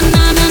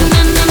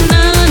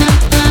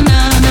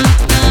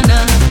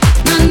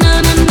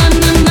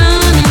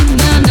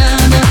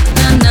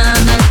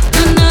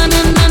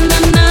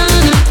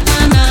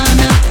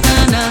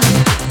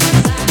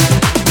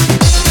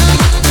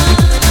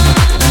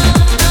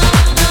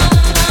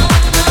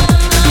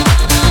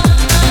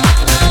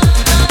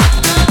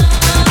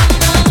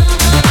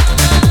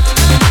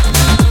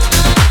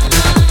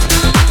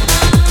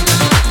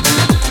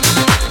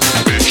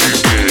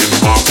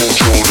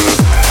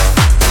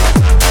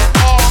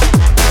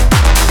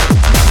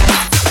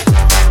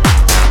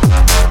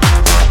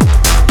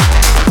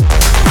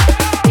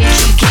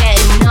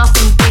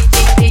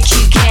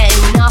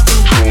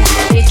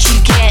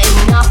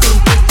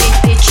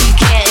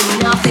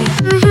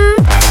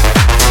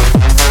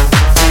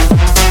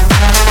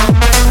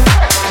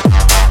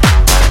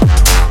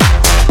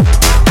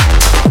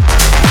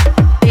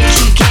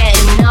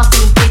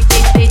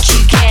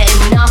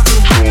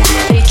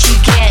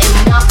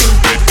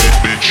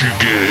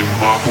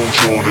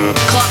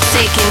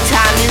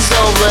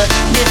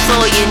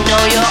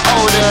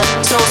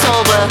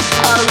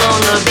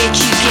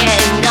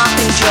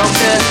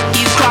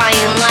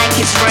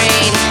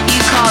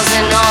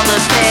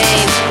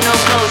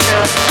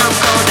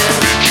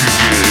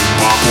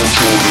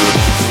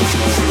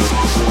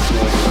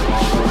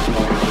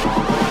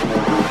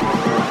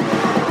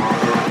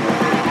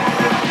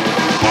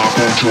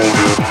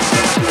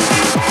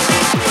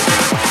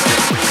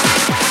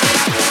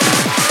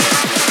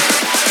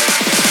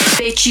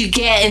 Bitch, you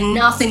getting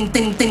nothing,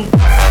 thing.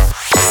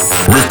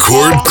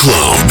 Record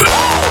Club.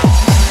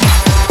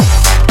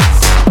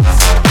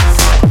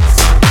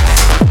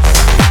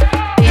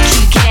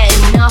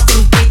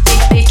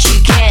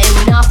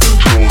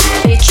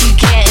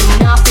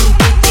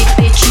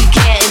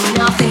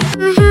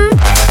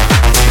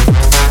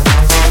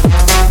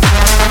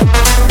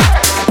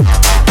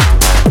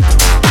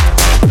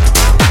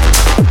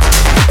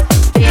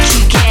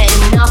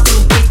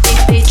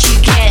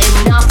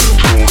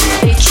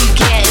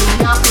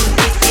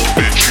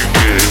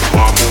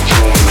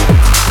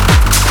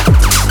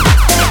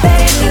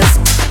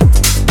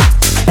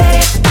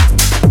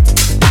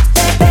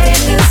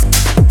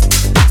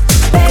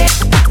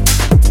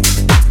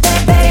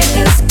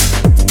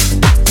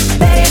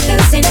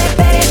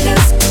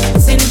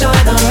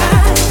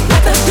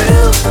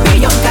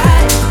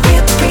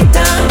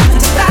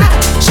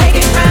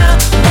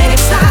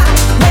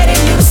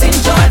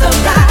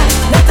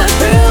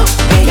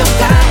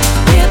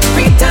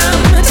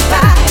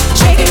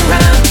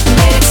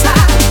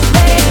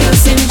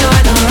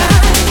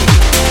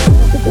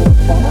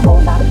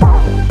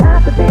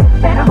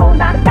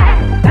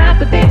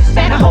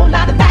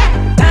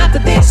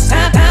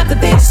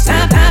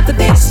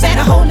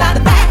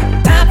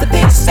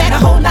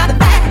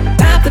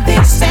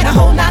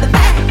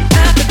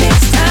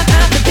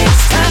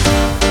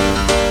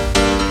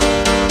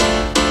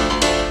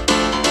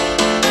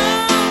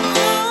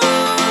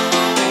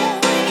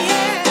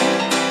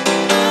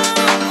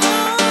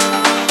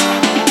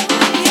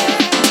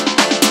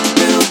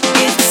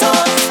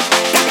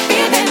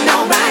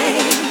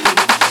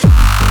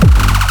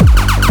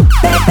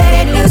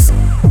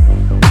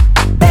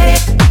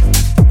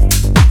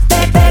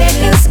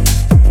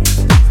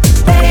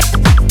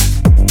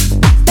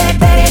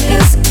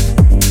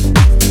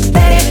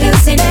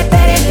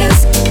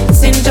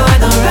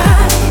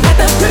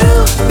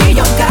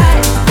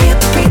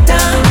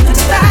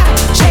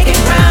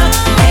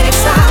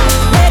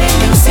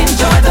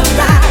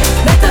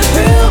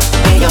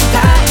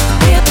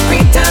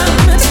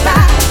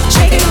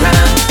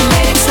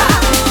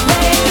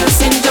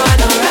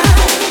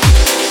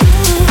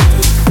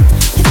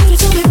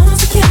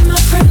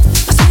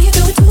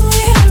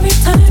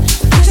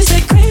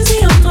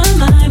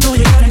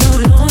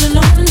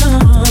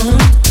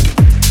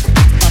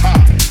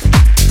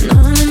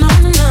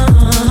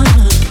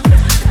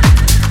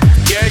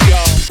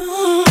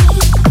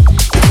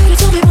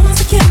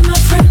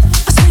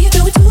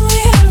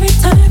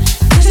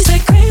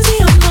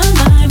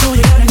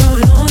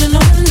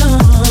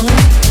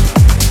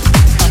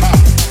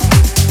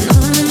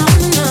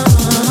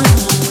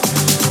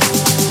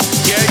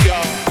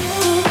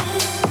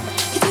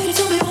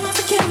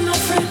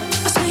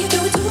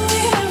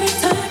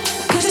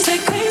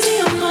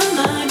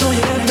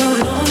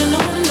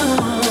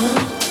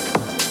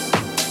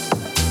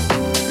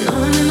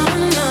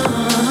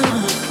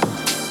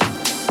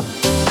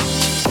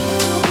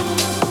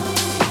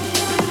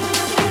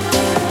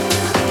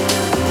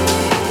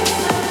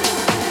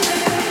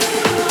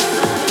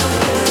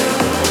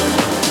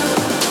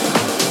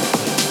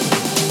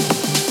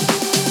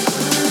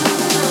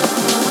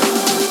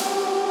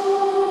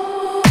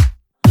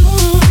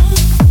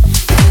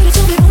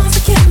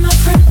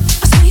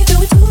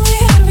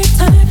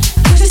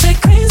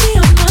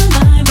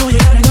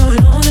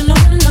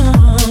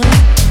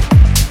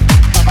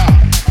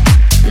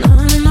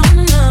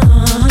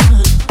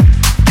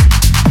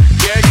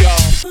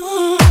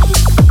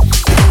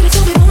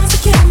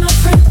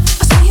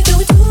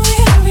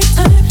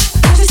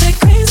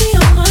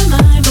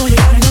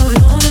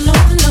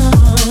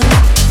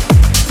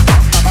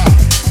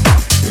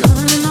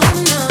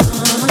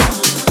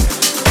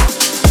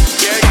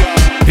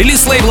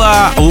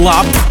 было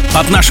Lab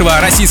от нашего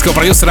российского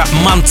продюсера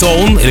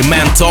Mantone, или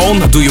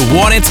Mantone, Do You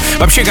Want It.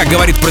 Вообще, как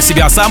говорит про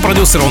себя сам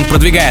продюсер, он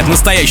продвигает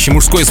настоящий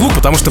мужской звук,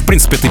 потому что, в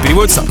принципе, это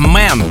переводится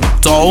Man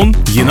Tone,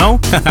 you know?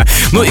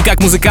 Ну и как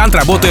музыкант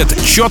работает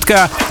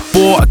четко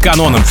по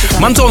канонам.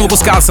 Mantone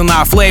выпускался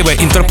на Flavor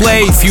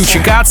Interplay,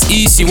 Future Cuts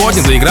и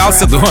сегодня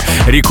доигрался до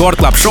Рекорд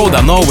Клаб Шоу,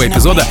 до нового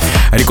эпизода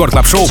Рекорд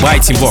Клаб Шоу by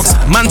Dubdogz.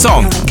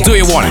 Mantone, Do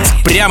You Want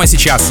It? Прямо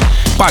сейчас.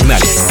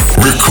 Погнали.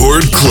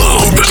 Record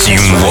Club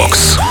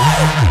Dubdogz.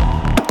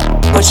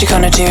 What you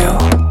gonna do?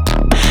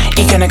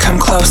 You gonna come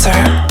closer?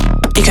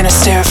 You gonna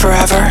stare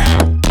forever?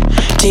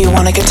 Do you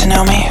wanna get to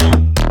know me?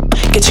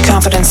 Get your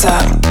confidence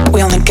up,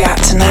 we only got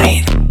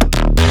tonight.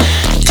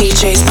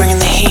 DJ's bringing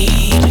the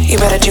heat, you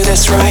better do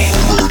this right.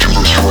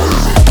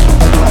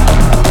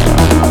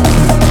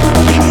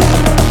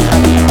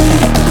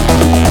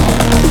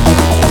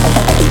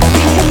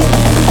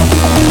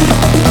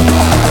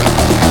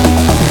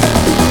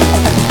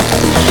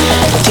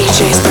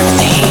 DJ's bringing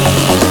the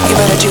heat, you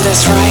better do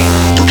this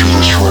right. Do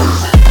this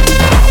right.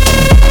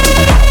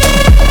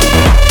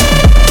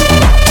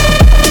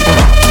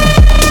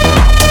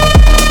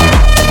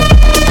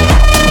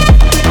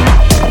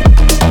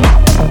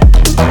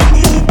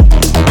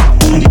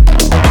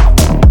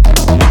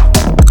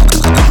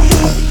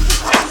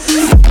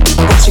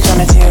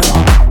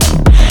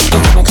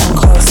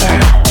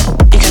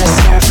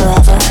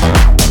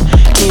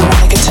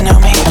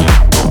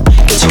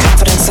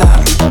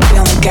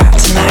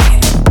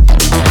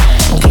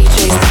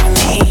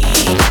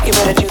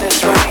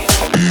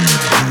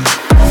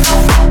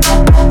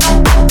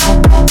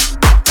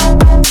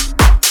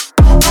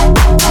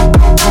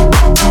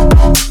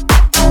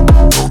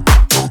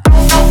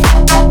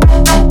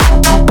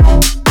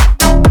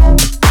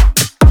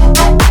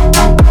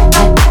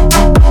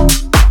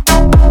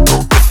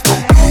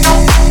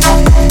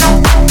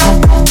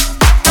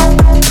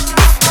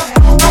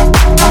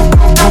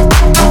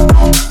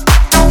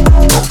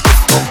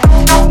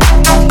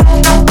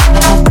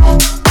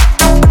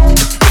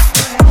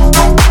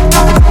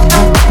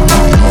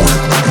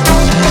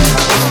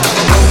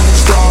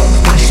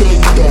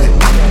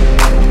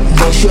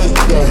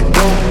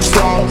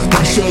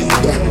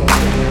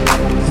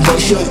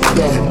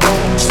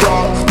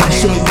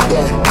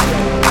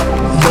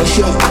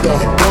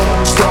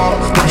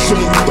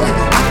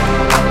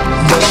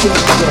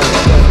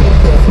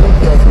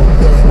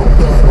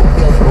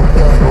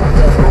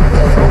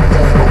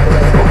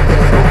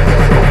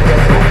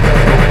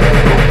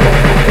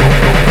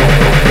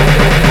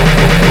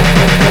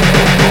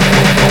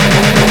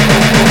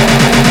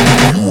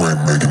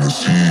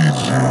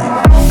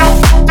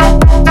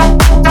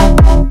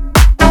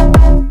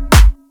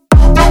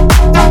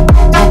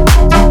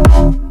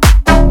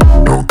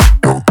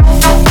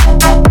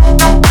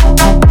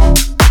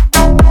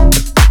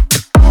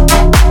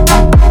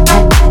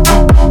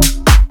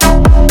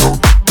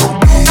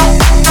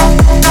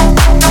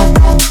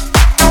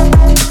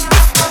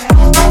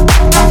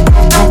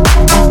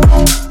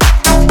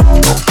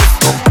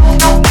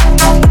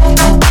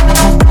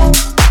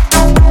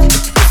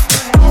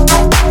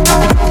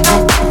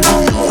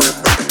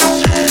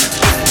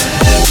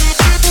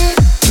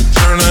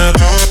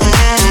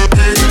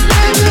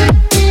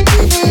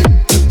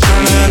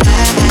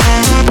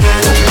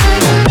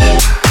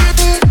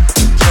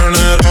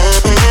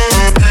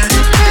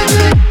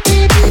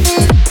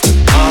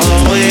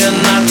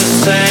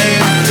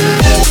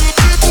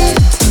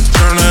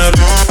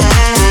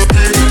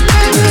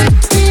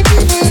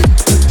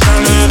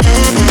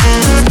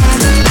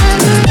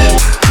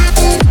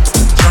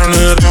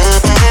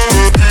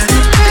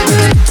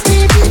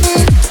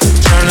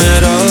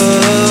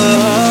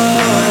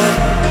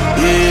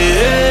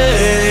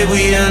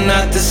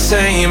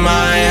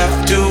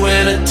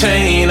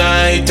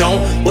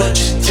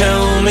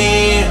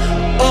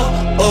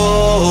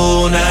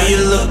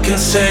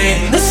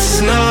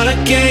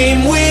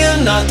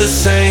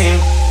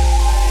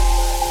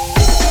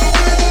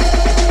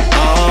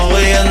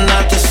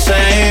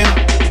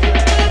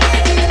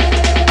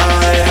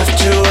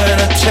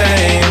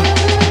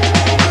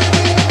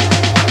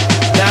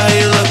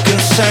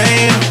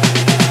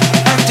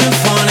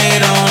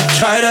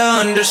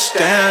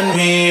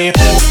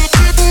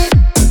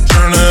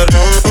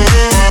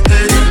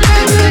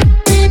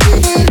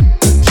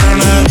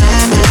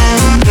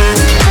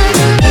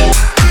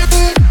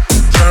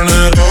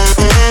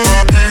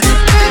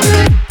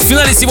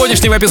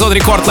 Сегодняшнего эпизода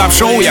Рекорд Клаб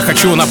Шоу я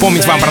хочу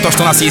напомнить вам про то,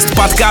 что у нас есть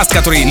подкаст,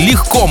 который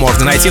легко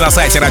можно найти на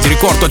сайте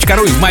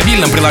radiorecord.ru и в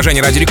мобильном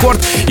приложении Радио Рекорд.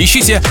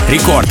 Ищите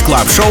Рекорд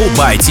Клаб Шоу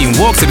by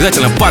Dubdogz.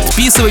 Обязательно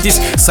подписывайтесь,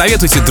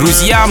 советуйте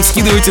друзьям,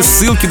 скидывайте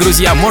ссылки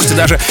друзьям. Можете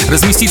даже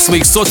разместить в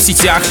своих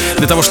соцсетях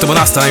для того, чтобы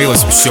нас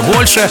становилось все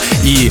больше.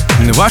 И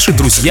ваши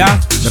друзья,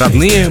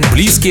 родные,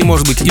 близкие,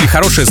 может быть, или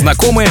хорошие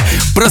знакомые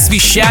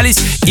просвещались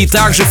и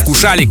также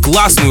вкушали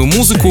классную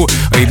музыку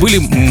и были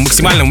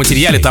максимально в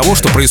материале того,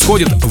 что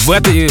происходит в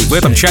этой в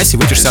этом часе,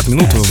 в эти 60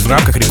 минут в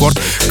рамках Рекорд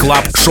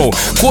Клаб Шоу.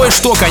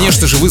 Кое-что,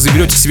 конечно же, вы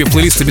заберете себе в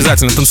плейлист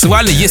обязательно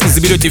танцевальный. Если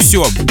заберете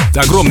все,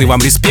 огромный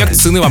вам респект,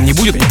 цены вам не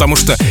будет, потому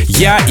что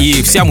я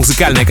и вся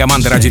музыкальная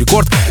команда Радио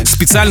Рекорд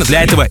специально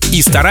для этого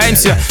и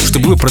стараемся,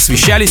 чтобы вы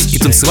просвещались и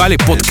танцевали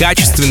под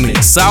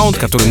качественный саунд,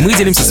 который мы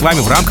делимся с вами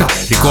в рамках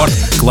Рекорд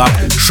Клаб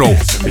Шоу.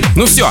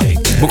 Ну все,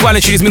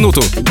 буквально через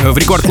минуту в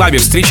Рекорд Клабе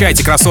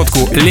встречайте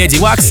красотку Леди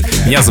Вакс.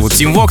 Меня зовут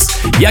Тим Вокс.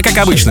 Я, как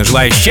обычно,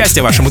 желаю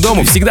счастья вашему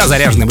дому, всегда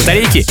заряженные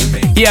батарейки.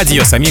 И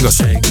адьос,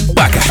 амигос.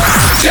 Пока.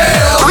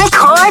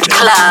 Рекорд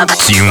Клаб.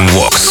 Тим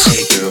Вокс.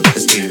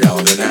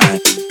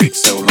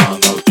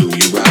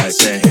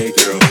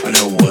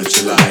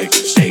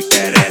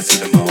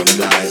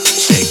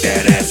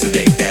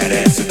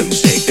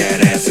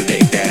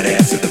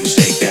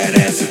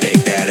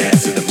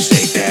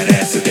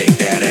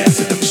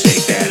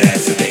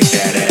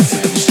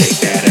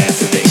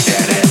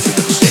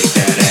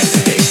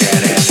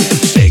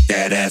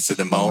 To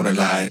the morning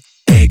light.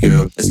 Hey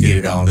girl, let's get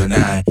it on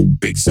tonight.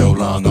 Big so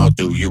long, I'll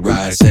do you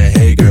right. Say,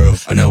 hey girl,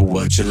 I know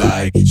what you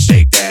like.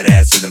 Shake that